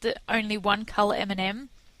 the only one colour M&M,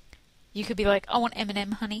 you could be like, I want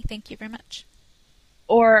M&M honey, thank you very much.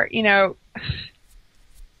 Or,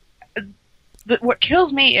 what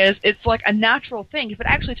kills me is it's like a natural thing. If it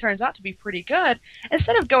actually turns out to be pretty good,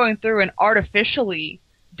 instead of going through and artificially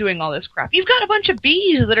doing all this crap, you've got a bunch of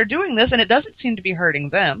bees that are doing this and it doesn't seem to be hurting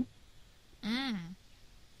them.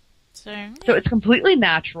 So it's completely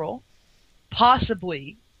natural,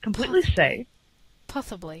 possibly completely safe.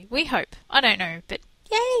 Possibly. We hope. I don't know, but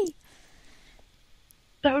yay!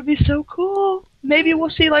 That would be so cool. Maybe we'll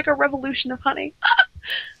see like a revolution of honey.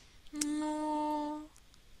 No.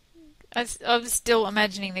 I was still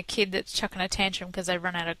imagining the kid that's chucking a tantrum because they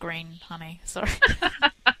run out of green honey. Sorry.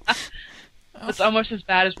 It's almost as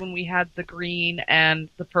bad as when we had the green and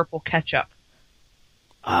the purple ketchup.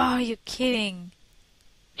 Oh, you're kidding.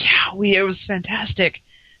 Yeah, it was fantastic.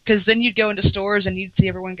 Because then you'd go into stores and you'd see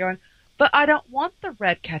everyone going, but I don't want the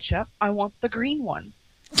red ketchup, I want the green one.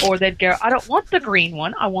 Or they'd go, I don't want the green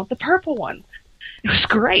one, I want the purple one. It was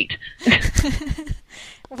great.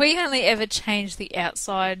 We only ever changed the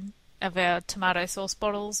outside of our tomato sauce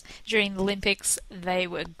bottles. During the Olympics, they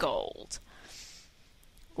were gold.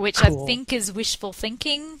 Which Cool. I think is wishful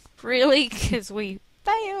thinking, really, because we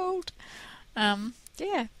failed.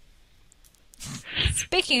 Yeah.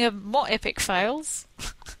 Speaking of more epic fails.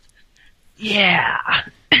 Yeah.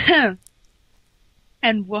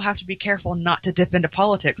 And we'll have to be careful not to dip into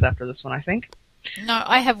politics after this one, I think. No,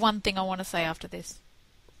 I have one thing I want to say after this.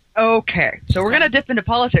 Okay, so we're going to dip into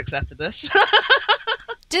politics after this.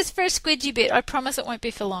 Just for a squidgy bit. I promise it won't be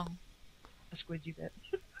for long. A squidgy bit.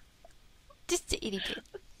 Just a itty bit.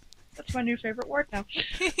 That's my new favorite word now.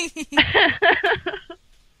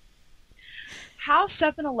 How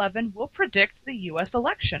 7-Eleven will predict the U.S.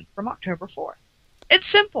 election from October 4th.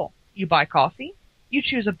 It's simple. You buy coffee, you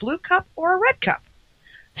choose a blue cup or a red cup.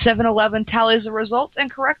 7-Eleven tallies the results and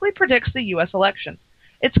correctly predicts the U.S. election.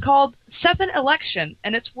 It's called 7-Election,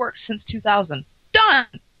 and it's worked since 2000. Done!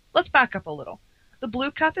 Let's back up a little. The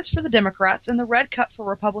blue cup is for the Democrats and the red cup for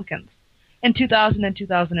Republicans. In 2000 and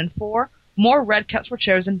 2004, more red cups were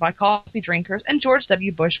chosen by coffee drinkers, and George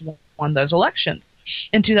W. Bush won those elections.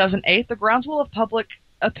 In 2008, the groundswell of public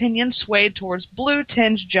opinion swayed towards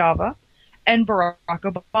blue-tinged Java, and Barack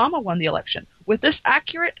Obama won the election. With this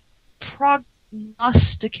accurate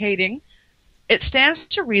prognosticating, it stands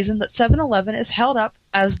to reason that 7-Eleven is held up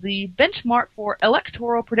as the benchmark for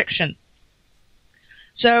electoral prediction.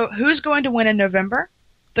 So, who's going to win in November?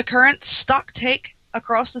 The current stock take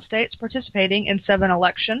across the states participating in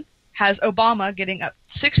 7-Election has Obama getting up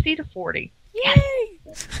 60-40. Yay!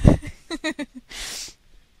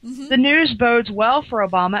 The news bodes well for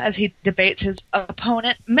Obama as he debates his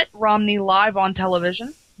opponent Mitt Romney live on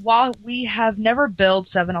television. While we have never billed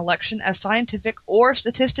 7-Election as scientific or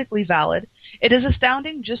statistically valid, it is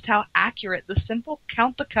astounding just how accurate the simple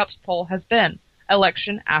Count the Cups poll has been,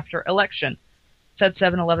 election after election, said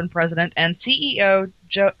 7-Eleven president and CEO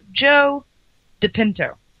Joe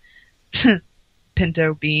DePinto.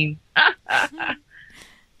 Pinto bean.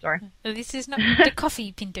 Sorry. This is not the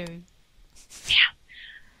coffee pinto. Yeah.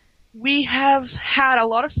 We have had a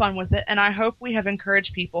lot of fun with it, and I hope we have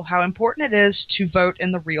encouraged people how important it is to vote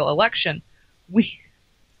in the real election.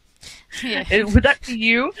 Yeah. Would that be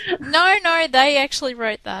you? No, they actually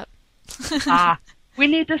wrote that. We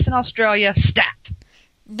need this in Australia stat.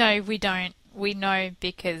 No, we don't. We know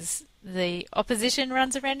because the opposition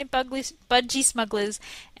runs around in budgie smugglers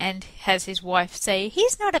and has his wife say,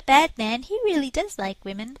 he's not a bad man, he really does like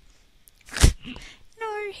women.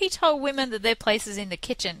 No, he told women that their place is in the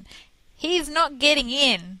kitchen. He's not getting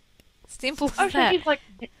in. Simple as that. So he's like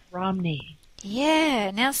Mitt Romney. Yeah.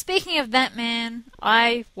 Now, speaking of that man,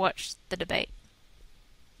 I watched the debate.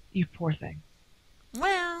 You poor thing.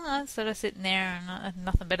 Well, I was sort of sitting there and I had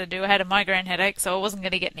nothing better to do. I had a migraine headache, so it wasn't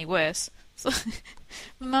going to get any worse. So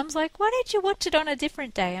my mum's like, why don't you watch it on a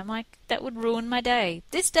different day? I'm like, that would ruin my day.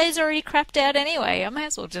 This day's already crapped out anyway. I may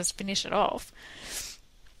as well just finish it off.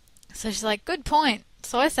 So she's like, good point.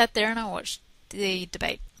 So I sat there and I watched the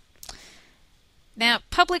debate. Now,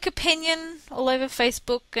 public opinion all over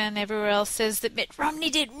Facebook and everywhere else says that Mitt Romney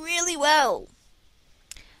did really well.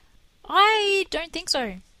 I don't think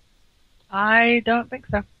so. I don't think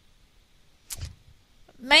so.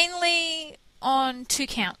 Mainly on 2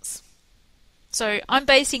 counts. So I'm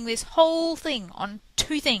basing this whole thing on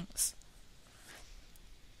 2 things.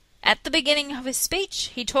 At the beginning of his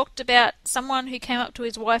speech, he talked about someone who came up to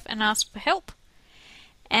his wife and asked for help.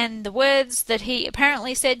 And the words that he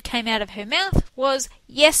apparently said came out of her mouth was,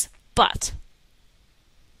 yes, but.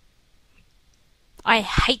 I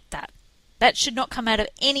hate that. That should not come out of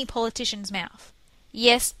any politician's mouth.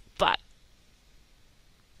 Yes, but.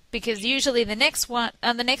 Because usually the next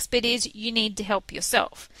bit is you need to help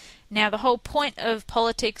yourself. Now the whole point of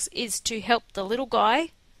politics is to help the little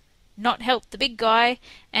guy, not help the big guy,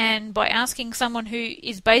 and by asking someone who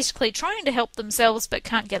is basically trying to help themselves but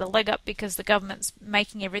can't get a leg up because the government's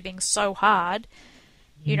making everything so hard,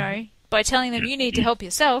 you know, by telling them you need to help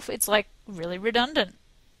yourself, it's like really redundant.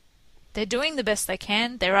 They're doing the best they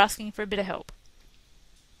can, they're asking for a bit of help.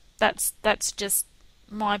 That's just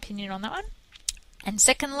my opinion on that one. And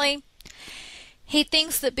secondly, He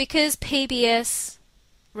thinks that because PBS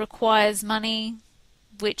requires money,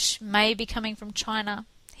 which may be coming from China,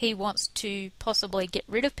 he wants to possibly get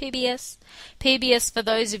rid of PBS. PBS, for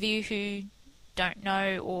those of you who don't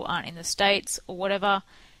know or aren't in the States or whatever,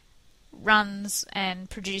 runs and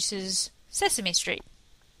produces Sesame Street.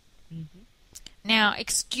 Mm-hmm. Now,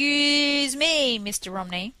 excuse me, Mr.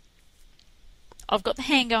 Romney. I've got the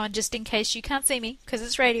hand going just in case you can't see me, because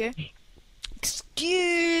it's radio.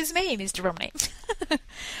 Excuse me, Mr. Romney.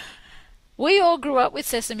 We all grew up with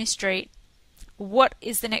Sesame Street. What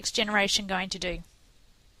is the next generation going to do?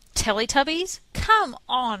 Teletubbies? Come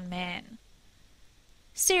on, man.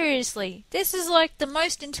 Seriously, this is like the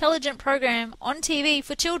most intelligent program on TV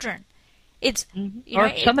for children. It's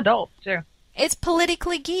or some adults too. It's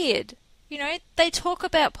politically geared. You know, they talk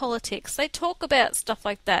about politics. They talk about stuff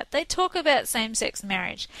like that. They talk about same-sex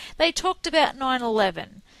marriage. They talked about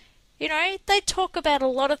 9/11. You know, they talk about a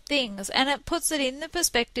lot of things, and it puts it in the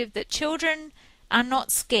perspective that children are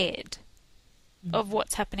not scared of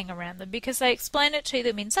what's happening around them, because they explain it to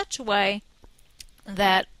them in such a way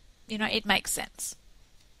that, you know, it makes sense.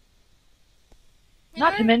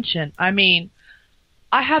 Not to mention, I mean,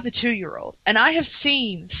 I have a 2-year-old, and I have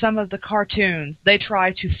seen some of the cartoons they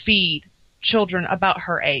try to feed children about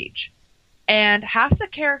her age. And half the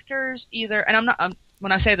characters either, and I'm not,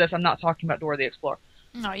 when I say this, I'm not talking about Dora the Explorer.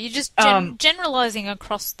 No, you're just generalizing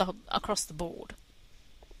across the board.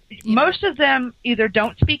 Most of them either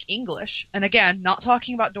don't speak English, and again, not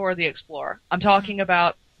talking about Dora the Explorer. I'm talking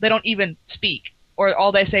about they don't even speak, or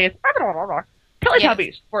all they say is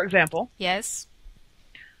Teletubbies, for example. Yes.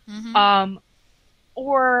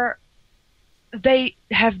 Or they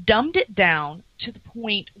have dumbed it down to the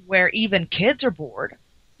point where even kids are bored,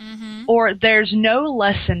 or there's no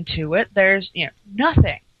lesson to it. There's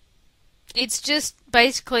nothing. It's just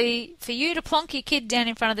basically for you to plonk your kid down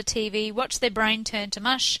in front of the TV, watch their brain turn to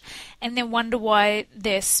mush, and then wonder why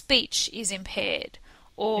their speech is impaired,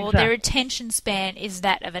 or their attention span is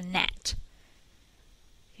that of a gnat.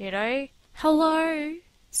 You know? Hello?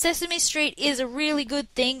 Sesame Street is a really good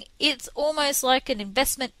thing. It's almost like an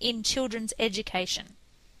investment in children's education.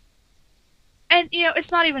 And,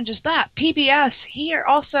 it's not even just that. PBS here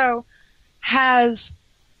also has...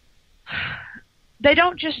 They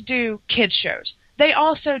don't just do kids shows. They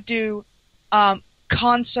also do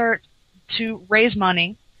concerts to raise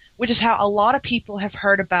money, which is how a lot of people have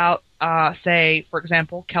heard about, say, for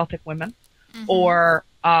example, Celtic Women, or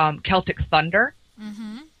Celtic Thunder,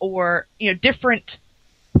 or different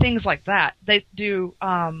things like that. They do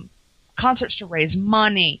concerts to raise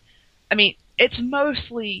money. I mean, it's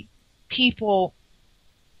mostly people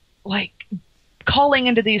like calling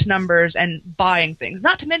into these numbers and buying things.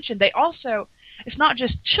 Not to mention, they also... It's not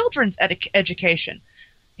just children's education.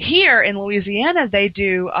 Here in Louisiana, they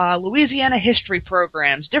do Louisiana history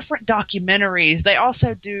programs, different documentaries. They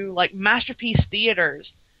also do, like, masterpiece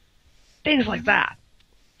theaters, things like that.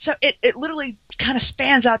 So it literally kind of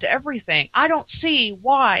spans out to everything. I don't see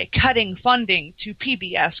why cutting funding to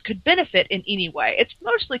PBS could benefit in any way. It's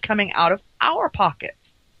mostly coming out of our pockets.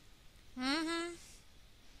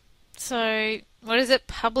 So, what is it?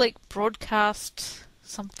 Public broadcast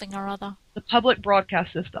something or other? The public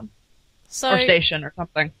broadcast system. So, or station or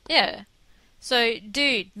something. Yeah. So,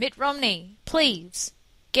 dude, Mitt Romney, please,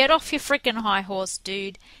 get off your frickin' high horse,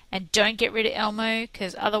 dude, and don't get rid of Elmo,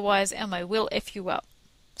 because otherwise Elmo will F you up.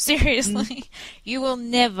 Seriously. You will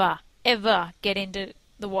never, ever get into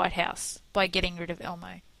the White House by getting rid of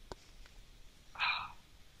Elmo.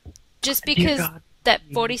 Just because that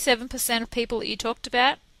 47% of people that you talked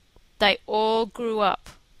about, they all grew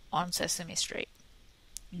up on Sesame Street.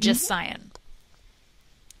 Just saying.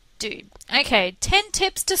 Dude. Okay, 10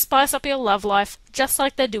 tips to spice up your love life, just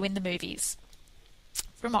like they do in the movies.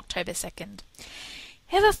 From October 2nd.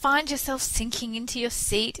 Ever find yourself sinking into your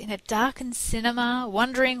seat in a darkened cinema,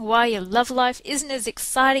 wondering why your love life isn't as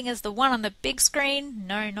exciting as the one on the big screen?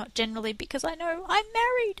 No, not generally, because I know I'm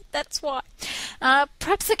married. That's why.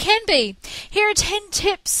 Perhaps it can be. Here are 10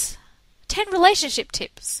 tips. 10 relationship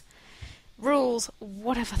tips. Rules,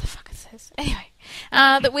 whatever the fuck it says. Anyway,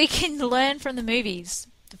 that we can learn from the movies.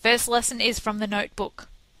 The first lesson is from The Notebook.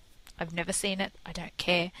 I've never seen it. I don't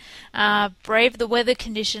care. Brave the weather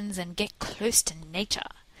conditions and get close to nature.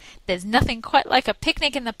 There's nothing quite like a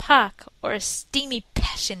picnic in the park or a steamy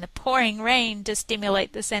pash in the pouring rain to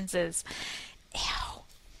stimulate the senses. Ew.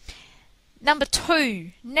 Number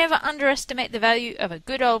 2, never underestimate the value of a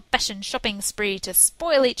good old-fashioned shopping spree to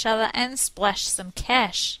spoil each other and splash some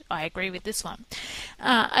cash. I agree with this one.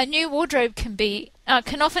 A new wardrobe can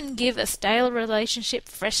often give a stale relationship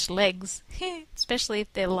fresh legs, especially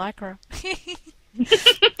if they're lycra.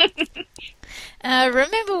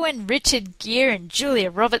 Remember when Richard Gere and Julia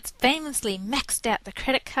Roberts famously maxed out the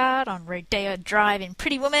credit card on Rodeo Drive in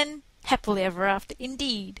Pretty Woman? Happily ever after,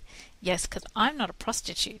 indeed. Yes, because I'm not a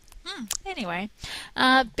prostitute. Anyway,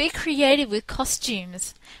 be creative with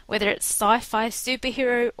costumes, whether it's sci-fi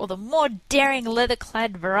superhero or the more daring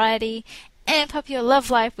leather-clad variety. Amp up your love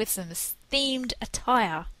life with some themed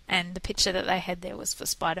attire. And the picture that they had there was for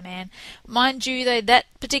Spider-Man. Mind you, though, that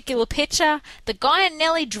particular picture, the guy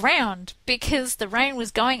nearly drowned because the rain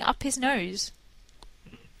was going up his nose.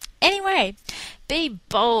 Anyway, be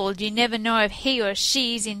bold. You never know if he or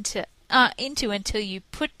she's into until you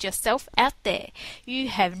put yourself out there. You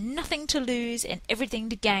have nothing to lose and everything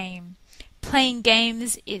to gain. Playing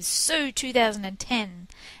games is so 2010.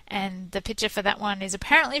 And the picture for that one is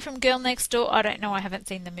apparently from Girl Next Door. I don't know, I haven't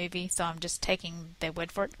seen the movie, so I'm just taking their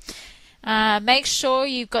word for it. Make sure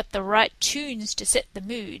you've got the right tunes to set the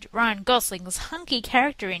mood. Ryan Gosling's hunky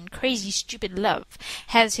character in Crazy Stupid Love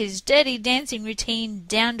has his dirty dancing routine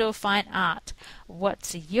down to a fine art.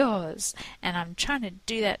 What's yours? And I'm trying to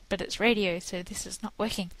do that, but it's radio, so this is not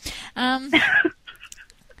working.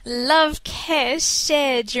 Love, care,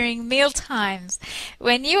 share during meal times.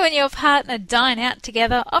 When you and your partner dine out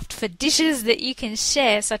together, opt for dishes that you can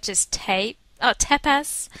share, such as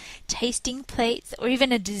tapas, tasting plates, or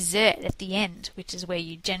even a dessert at the end, which is where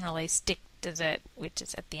you generally stick dessert, which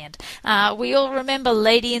is at the end. We all remember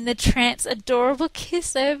Lady in the Tramp's adorable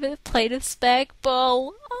kiss over the plate of spag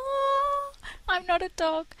bol. I'm not a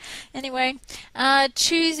dog. Anyway,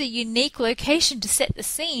 choose a unique location to set the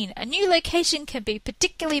scene. A new location can be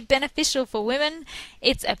particularly beneficial for women.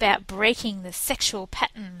 It's about breaking the sexual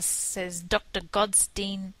patterns, says Dr.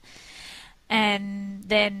 Godstein. And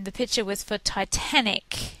then the picture was for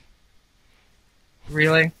Titanic.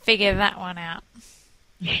 Really? Figure that one out.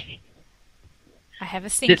 I have a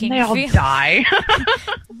sinking Didn't they all die?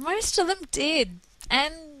 Most of them did.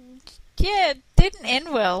 And, yeah, it didn't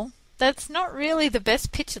end well. That's not really the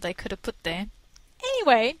best picture they could have put there.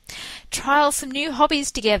 Anyway, trial some new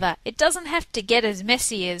hobbies together. It doesn't have to get as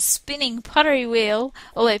messy as spinning pottery wheel,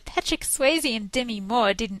 although Patrick Swayze and Demi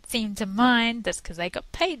Moore didn't seem to mind. That's because they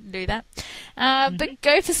got paid to do that. But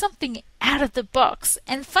go for something out of the box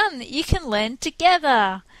and fun that you can learn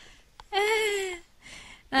together.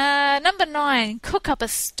 Number 9, cook up a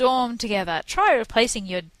storm together. Try replacing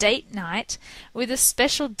your date night with a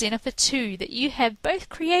special dinner for two that you have both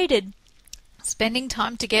created. Spending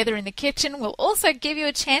time together in the kitchen will also give you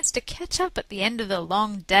a chance to catch up at the end of the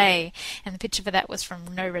long day. And the picture for that was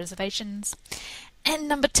from No Reservations. And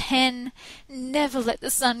number 10, never let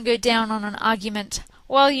the sun go down on an argument.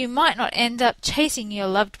 While you might not end up chasing your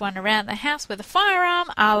loved one around the house with a firearm,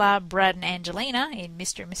 a la Brad and Angelina in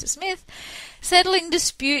Mr. and Mrs. Smith, settling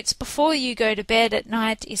disputes before you go to bed at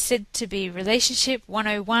night is said to be relationship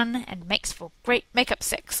 101 and makes for great make-up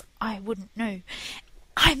sex. I wouldn't know.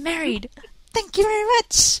 I'm married. Thank you very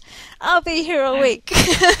much. I'll be here all week.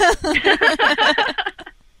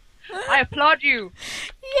 I applaud you.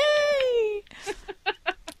 Yay!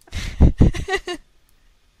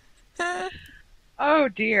 Oh,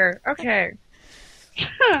 dear. Okay.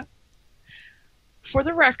 For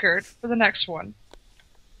the record, for the next one,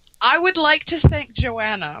 I would like to thank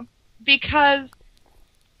Joanna because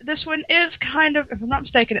this one is kind of, if I'm not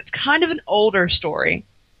mistaken, it's kind of an older story,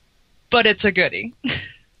 but it's a goodie.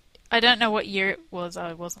 I don't know what year it was.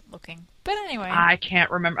 I wasn't looking. But anyway. I can't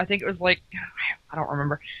remember. I think it was like, I don't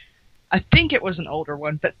remember. I think it was an older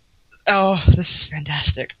one, but oh, this is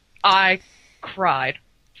fantastic. I cried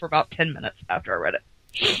for about 10 minutes after I read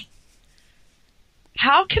it.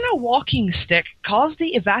 How can a walking stick cause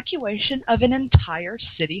the evacuation of an entire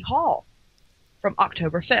city hall? From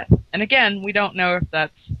October 5th. And again, we don't know if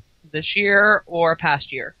that's this year or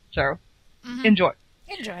past year. So, enjoy.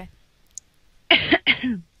 Enjoy.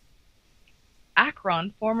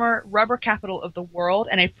 Akron, former rubber capital of the world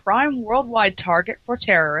and a prime worldwide target for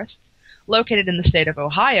terrorists, located in the state of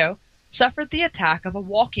Ohio, suffered the attack of a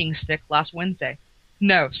walking stick last Wednesday.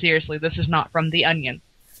 No, seriously, this is not from The Onion.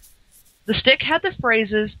 The stick had the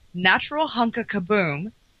phrases, "natural hunka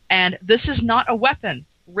kaboom," and "this is not a weapon,"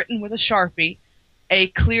 written with a Sharpie, a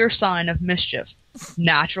clear sign of mischief.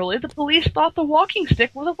 Naturally, the police thought the walking stick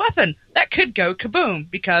was a weapon that could go kaboom,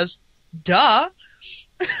 because, duh.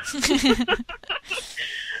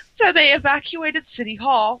 So they evacuated City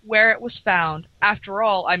Hall, where it was found. After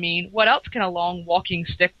all, I mean, what else can a long walking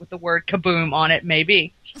stick with the word kaboom on it may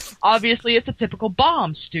be? Obviously, it's a typical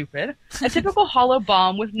bomb, stupid. A typical hollow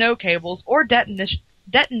bomb with no cables or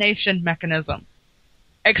detonation mechanism.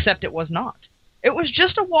 Except it was not. It was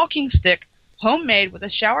just a walking stick, homemade with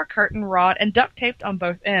a shower curtain rod and duct taped on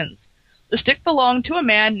both ends. The stick belonged to a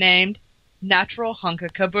man named Natural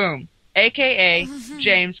Hunka Kaboom, a.k.a.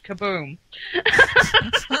 James Kaboom.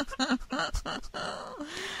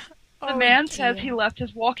 The man says he left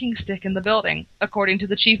his walking stick in the building. According to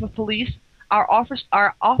the chief of police, our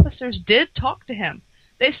officers did talk to him.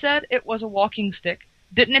 They said it was a walking stick.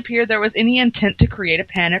 Didn't appear there was any intent to create a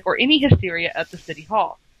panic or any hysteria at the city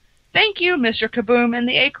hall. Thank you, Mr. Kaboom and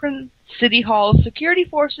the Akron City Hall's security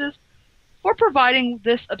forces for providing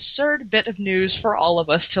this absurd bit of news for all of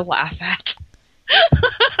us to laugh at.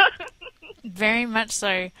 Very much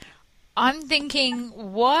so. I'm thinking,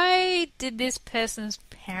 why did this person's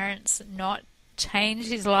parents not change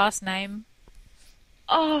his last name?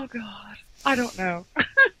 Oh, God. I don't know.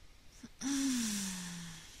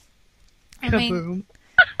 I mean,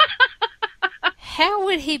 how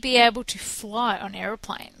would he be able to fly on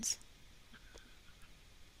aeroplanes?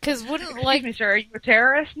 Because wouldn't, Excuse me, sir, are you a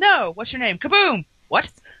terrorist? No. What's your name? Kaboom! What?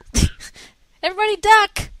 Everybody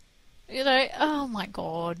duck! You know, oh my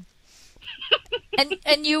God.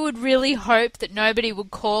 And you would really hope that nobody would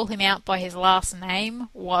call him out by his last name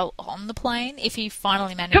while on the plane if he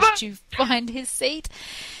finally managed to find his seat.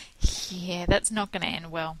 Yeah, that's not going to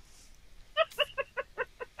end well.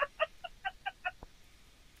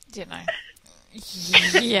 You know.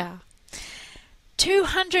 Yeah.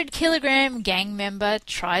 200-kilogram gang member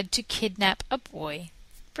tried to kidnap a boy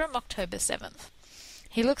from October 7th.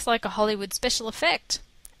 He looks like a Hollywood special effect.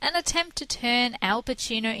 An attempt to turn Al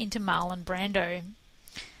Pacino into Marlon Brando.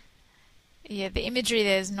 Yeah, the imagery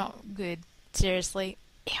there is not good. Seriously.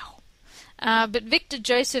 Ew. But Victor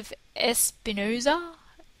Joseph Espinoza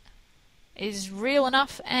is real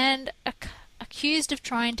enough and accused of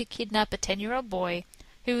trying to kidnap a 10-year-old boy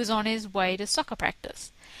who was on his way to soccer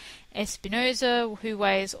practice. Espinoza, who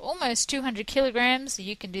weighs almost 200 kilograms, so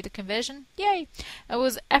you can do the conversion, yay,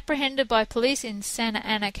 was apprehended by police in Santa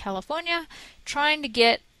Ana, California, trying to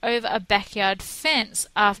get over a backyard fence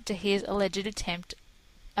after his alleged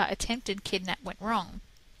attempted kidnap went wrong.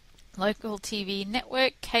 Local TV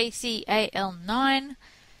network KCAL9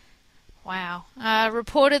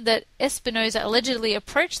 reported that Espinoza allegedly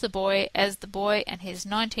approached the boy as the boy and his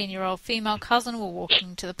 19-year-old female cousin were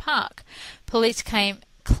walking to the park. Police claim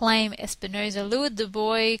Espinoza lured the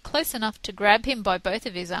boy close enough to grab him by both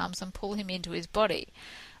of his arms and pull him into his body.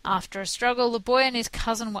 After a struggle, the boy and his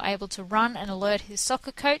cousin were able to run and alert his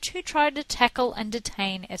soccer coach, who tried to tackle and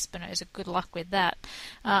detain Espinoza. Good luck with that.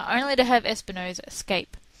 Only to have Espinoza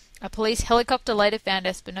escape. A police helicopter later found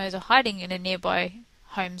Espinoza hiding in a nearby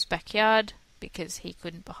home's backyard because he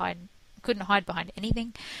couldn't hide behind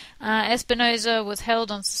anything. Espinoza was held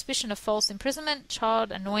on suspicion of false imprisonment,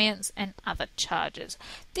 child annoyance, and other charges.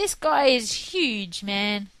 This guy is huge,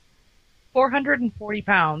 man. 440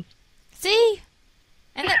 pounds. See?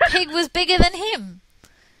 And that pig was bigger than him.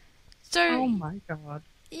 So, oh my God.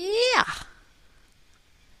 Yeah.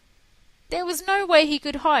 There was no way he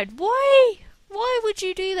could hide. Why? Why would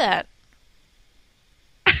you do that?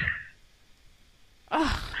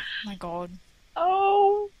 Oh my God.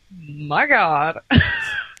 Oh my God.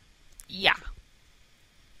 Yeah.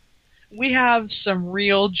 We have some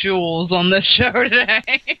real jewels on this show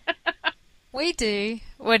today. We do.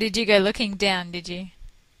 What, did you go looking down, did you?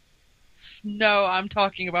 No, I'm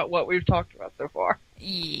talking about what we've talked about so far.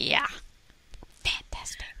 Yeah.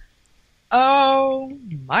 Fantastic. Oh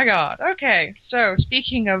my God. Okay, so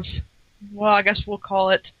speaking of, well, I guess we'll call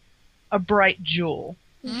it a bright jewel.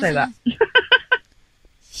 We'll say that.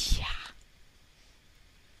 Yeah.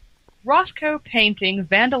 Rothko painting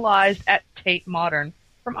vandalized at Tate Modern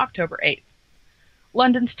from October 8th.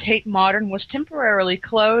 London's Tate Modern was temporarily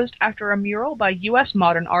closed after a mural by U.S.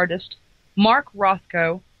 modern artist Mark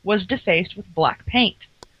Rothko was defaced with black paint.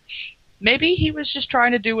 Maybe he was just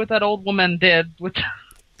trying to do what that old woman did with...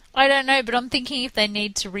 I don't know, but I'm thinking if they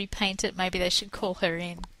need to repaint it, maybe they should call her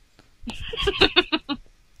in.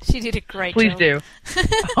 She did a great Please job. do.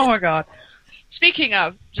 Oh my God. Speaking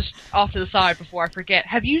of, just off to the side before I forget,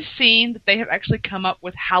 have you seen that they have actually come up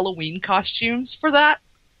with Halloween costumes for that?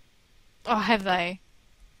 Oh, have they?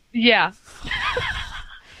 Yeah.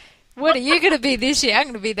 What are you going to be this year? I'm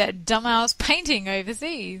going to be that dumbass painting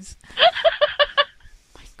overseas.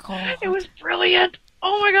 My God. It was brilliant.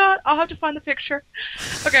 Oh my God. I'll have to find the picture.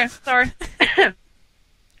 Okay, sorry.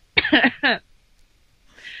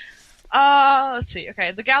 Let's see.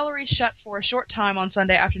 Okay, the gallery shut for a short time on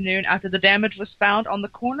Sunday afternoon after the damage was found on the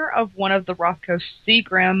corner of one of the Rothko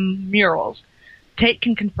Seagram murals. Tate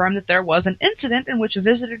can confirm that there was an incident in which a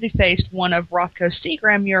visitor defaced one of Rothko's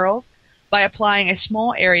Seagram murals by applying a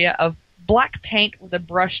small area of black paint with a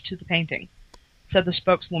brush to the painting, said the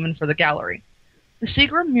spokeswoman for the gallery. The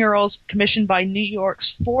Seagram murals, commissioned by New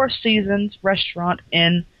York's Four Seasons restaurant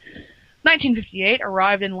in 1958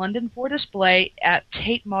 arrived in London for display at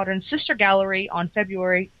Tate Modern's Sister Gallery on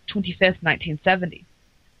February 25th, 1970,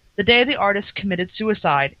 the day the artist committed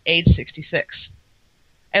suicide, age 66.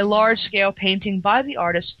 A large-scale painting by the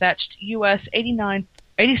artist fetched US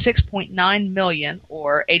 $86.9 million,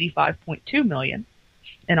 or $85.2 million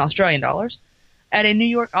in Australian dollars, at a New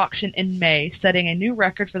York auction in May, setting a new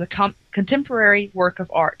record for the contemporary work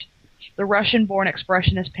of art. The Russian-born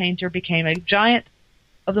expressionist painter became a giant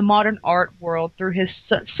of the modern art world through his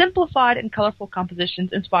simplified and colorful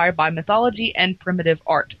compositions inspired by mythology and primitive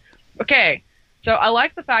art. Okay, so I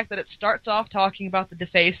like the fact that it starts off talking about the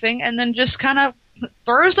defacing and then just kind of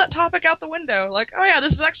throws that topic out the window. Like, oh yeah,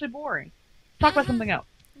 this is actually boring. Talk about something else.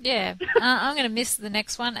 Yeah, I'm going to miss the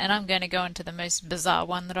next one, and I'm going to go into the most bizarre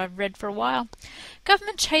one that I've read for a while.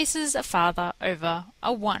 Government chases a father over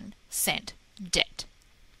a 1 cent debt.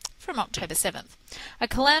 From October 7th. A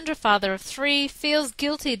Caloundra father of 3 feels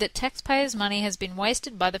guilty that taxpayers' money has been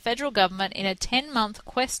wasted by the federal government in a 10-month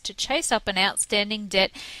quest to chase up an outstanding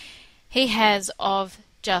debt he has of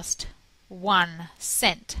just 1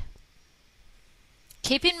 cent.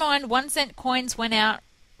 Keep in mind, 1 cent coins went out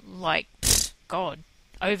like,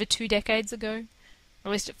 over 2 decades ago. Or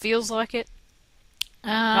at least it feels like it.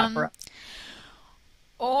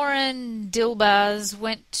 Oren Dilbaz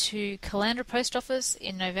went to Caloundra Post Office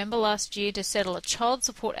in November last year to settle a child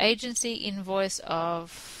support agency invoice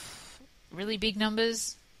of really big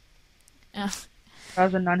numbers.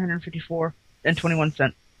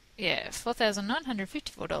 $1,954.21. Yeah,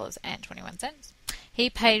 $4,954.21.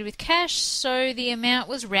 He paid with cash, so the amount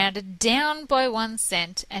was rounded down by 1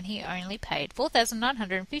 cent, and he only paid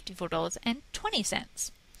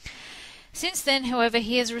 $4,954.20. Since then, however,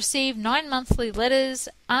 he has received 9 monthly letters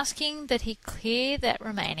asking that he clear that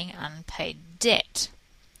remaining unpaid debt.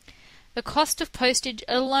 The cost of postage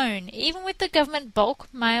alone, even with the government bulk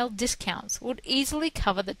mail discounts, would easily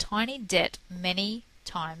cover the tiny debt many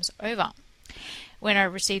times over. When I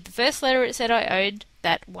received the first letter, it said I owed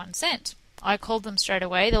that 1 cent. I called them straight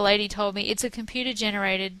away. The lady told me, it's a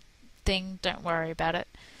computer-generated thing, don't worry about it.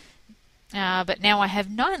 But now I have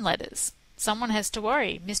 9 letters. Someone has to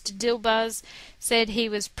worry. Mr. Dilbaz said he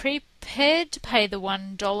was prepared to pay the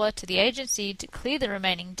 $1 to the agency to clear the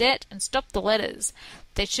remaining debt and stop the letters.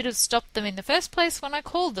 They should have stopped them in the first place when I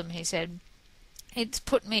called them, he said. It's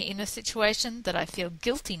put me in a situation that I feel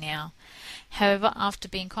guilty now. However, after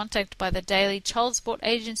being contacted by the Daily Child Support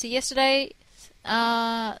Agency yesterday,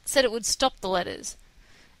 said it would stop the letters.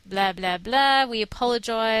 Blah, blah, blah. We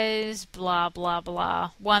apologise. Blah, blah, blah.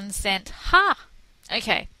 1 cent. Ha!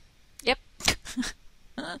 Okay. Yep.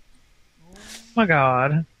 Oh my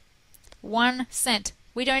god. 1 cent.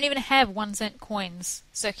 We don't even have 1 cent coins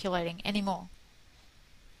circulating anymore.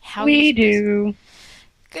 How we do.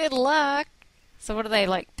 Good luck. So what are they,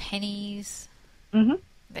 like pennies? Mm-hmm.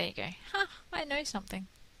 There you go. Huh, I know something.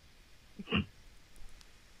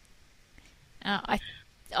 I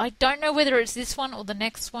don't know whether it's this one or the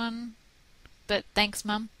next one, but thanks,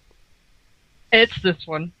 Mum. It's this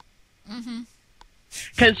one. Mm-hmm.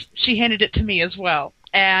 Because she handed it to me as well.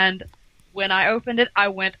 And when I opened it, I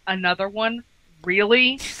went, another one?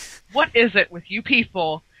 Really? What is it with you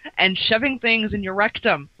people and shoving things in your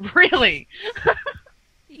rectum? Really?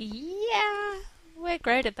 Yeah, we're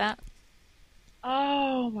great at that.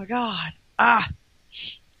 Oh my god. I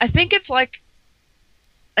think it's like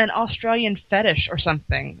an Australian fetish or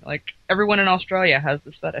something. Like, everyone in Australia has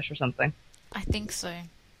this fetish or something. I think so.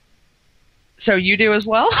 So you do as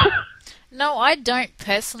well? No, I don't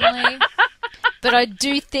personally, but I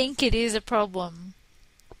do think it is a problem.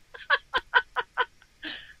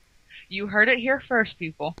 You heard it here first,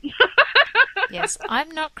 people. Yes,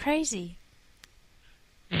 I'm not crazy.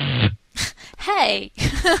 Hey!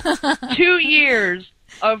 2 years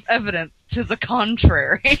of evidence to the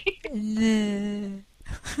contrary.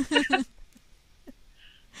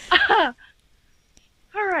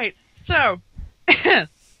 Alright, so,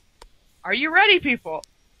 are you ready, people?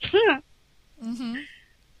 Mm-hmm.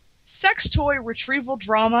 Sex toy retrieval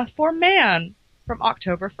drama for man from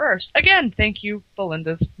October 1st. Again, thank you,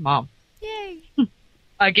 Belinda's mom. Yay!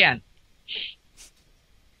 Again.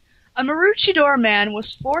 A Maroochydore man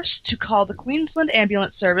was forced to call the Queensland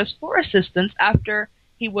Ambulance Service for assistance after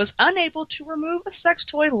he was unable to remove a sex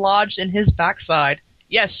toy lodged in his backside.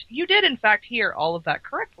 Yes, you did in fact hear all of that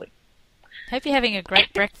correctly. Hope you're having a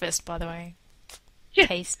great breakfast, by the way. Yeah.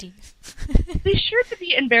 Tasty. The sure to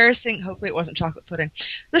be embarrassing, hopefully it wasn't chocolate pudding,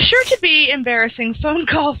 the sure to be embarrassing phone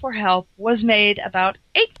call for help was made about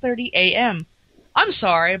 8:30 a.m. I'm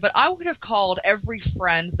sorry, but I would have called every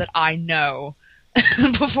friend that I know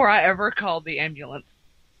before I ever called the ambulance.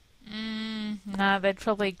 No, they'd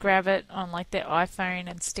probably grab it on like their iPhone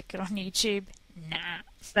and stick it on YouTube. Nah.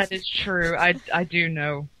 That is true. I do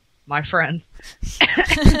know my friends.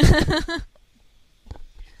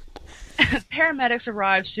 Paramedics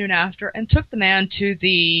arrived soon after and took the man to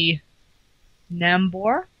the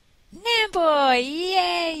Nambour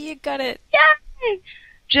Yay, you got it. Yay!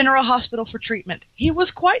 General Hospital for treatment. He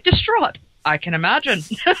was quite distraught. I can imagine.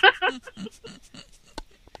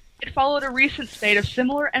 It followed a recent spate of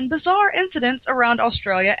similar and bizarre incidents around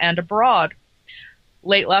Australia and abroad.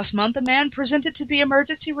 Late last month, a man presented to the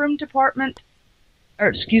emergency room department...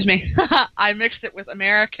 I mixed it with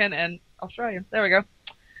American and Australian. There we go.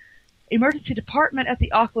 Emergency department at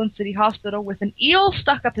the Auckland City Hospital with an eel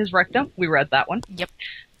stuck up his rectum. We read that one. Yep.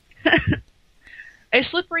 The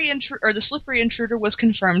slippery intruder was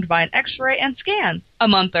confirmed by an X-ray and scan. A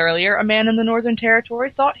month earlier, a man in the Northern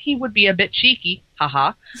Territory thought he would be a bit cheeky,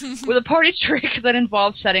 haha, with a party trick that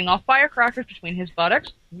involved setting off firecrackers between his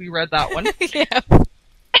buttocks. We read that one. Yeah.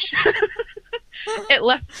 It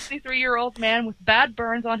left the 63-year-old man with bad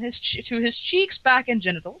burns on his cheeks, back, and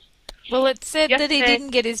genitals. Well, it said that he Yesterday-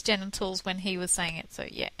 didn't get his genitals when he was saying it, so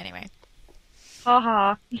yeah, anyway.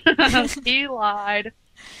 Haha. He lied.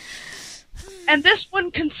 And this one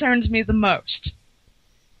concerns me the most.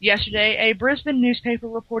 Yesterday, a Brisbane newspaper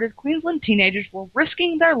reported Queensland teenagers were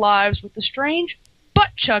risking their lives with the strange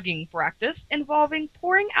butt-chugging practice involving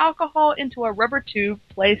pouring alcohol into a rubber tube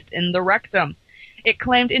placed in the rectum. It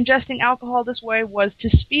claimed ingesting alcohol this way was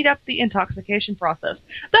to speed up the intoxication process.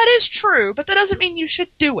 That is true, but that doesn't mean you should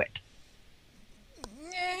do it.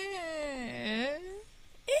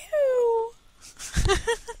 Ew.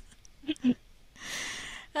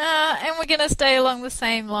 And we're going to stay along the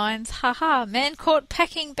same lines. Haha, man caught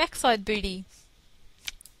packing backside booty.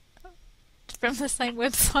 From the same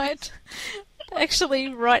website. Actually,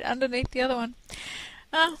 right underneath the other one.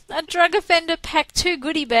 A drug offender packed 2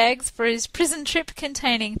 goodie bags for his prison trip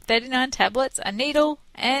containing 39 tablets, a needle,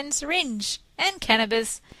 and syringe, and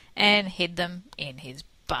cannabis, and hid them in his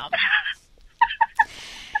bum.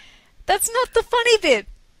 That's not the funny bit.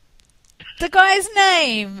 The guy's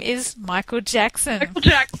name is Michael Jackson. Michael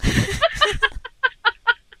Jackson.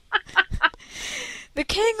 The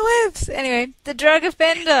king lives! Anyway, the drug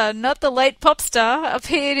offender, not the late pop star,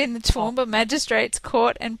 appeared in the Toowoomba Magistrates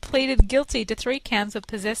Court and pleaded guilty to 3 counts of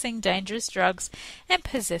possessing dangerous drugs and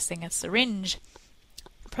possessing a syringe.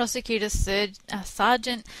 Prosecutor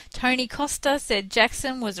Sergeant Tony Costa said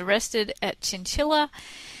Jackson was arrested at Chinchilla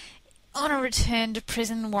on a return to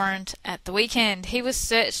prison warrant at the weekend. He was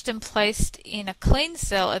searched and placed in a clean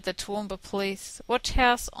cell at the Toowoomba Police Watch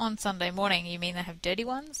House on Sunday morning. You mean they have dirty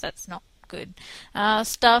ones? That's not good.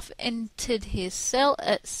 Staff entered his cell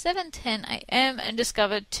at 7:10 a.m. and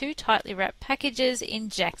discovered 2 tightly wrapped packages in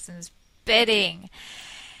Jackson's bedding.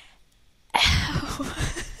 I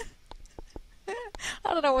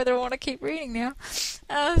don't know whether I want to keep reading now.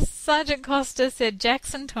 Sergeant Costa said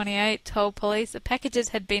Jackson, 28, told police the packages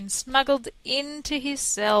had been smuggled into his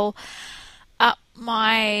cell up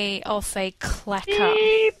my, I'll say, clacker.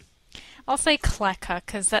 Beep. I'll say clacker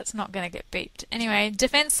because that's not going to get beeped. Anyway,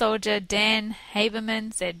 defense soldier Dan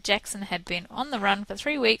Haberman said Jackson had been on the run for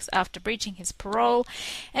 3 weeks after breaching his parole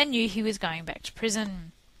and knew he was going back to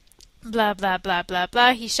prison. Blah, blah, blah, blah,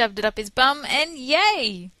 blah. He shoved it up his bum and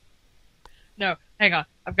yay! No, hang on.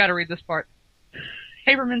 I've got to read this part.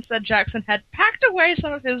 Haberman said Jackson had packed away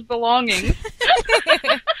some of his belongings.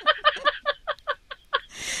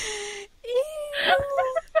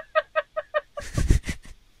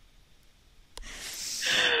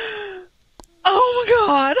 Oh my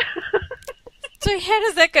god. So how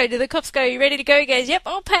does that go? Do the cops go, you ready to go? He goes, yep,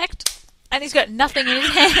 all packed. And he's got nothing in his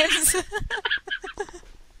hands.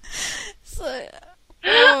 So,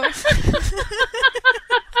 oh.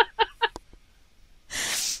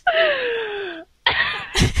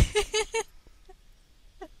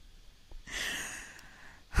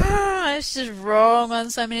 It's just wrong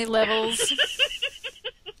on so many levels.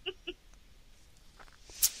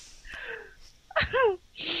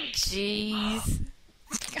 Jeez.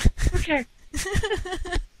 Okay.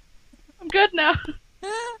 I'm good now.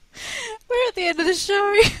 We're at the end of the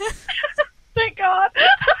show. Thank God.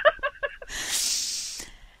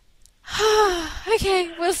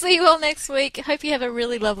 Okay, we'll see you all next week. Hope you have a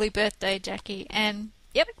really lovely birthday, Jackie. And,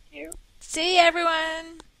 yep, Thank you. see you,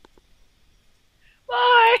 everyone.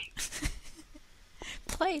 Bye.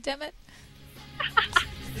 Play, damn it.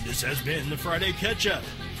 And this has been the Friday Ketchup,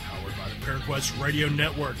 powered by the ParaQuest Radio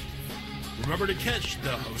Network. Remember to catch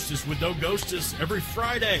the Hostess with No Ghostess every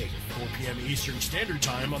Friday, 4 p.m. Eastern Standard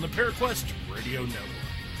Time on the ParaQuest Radio Network.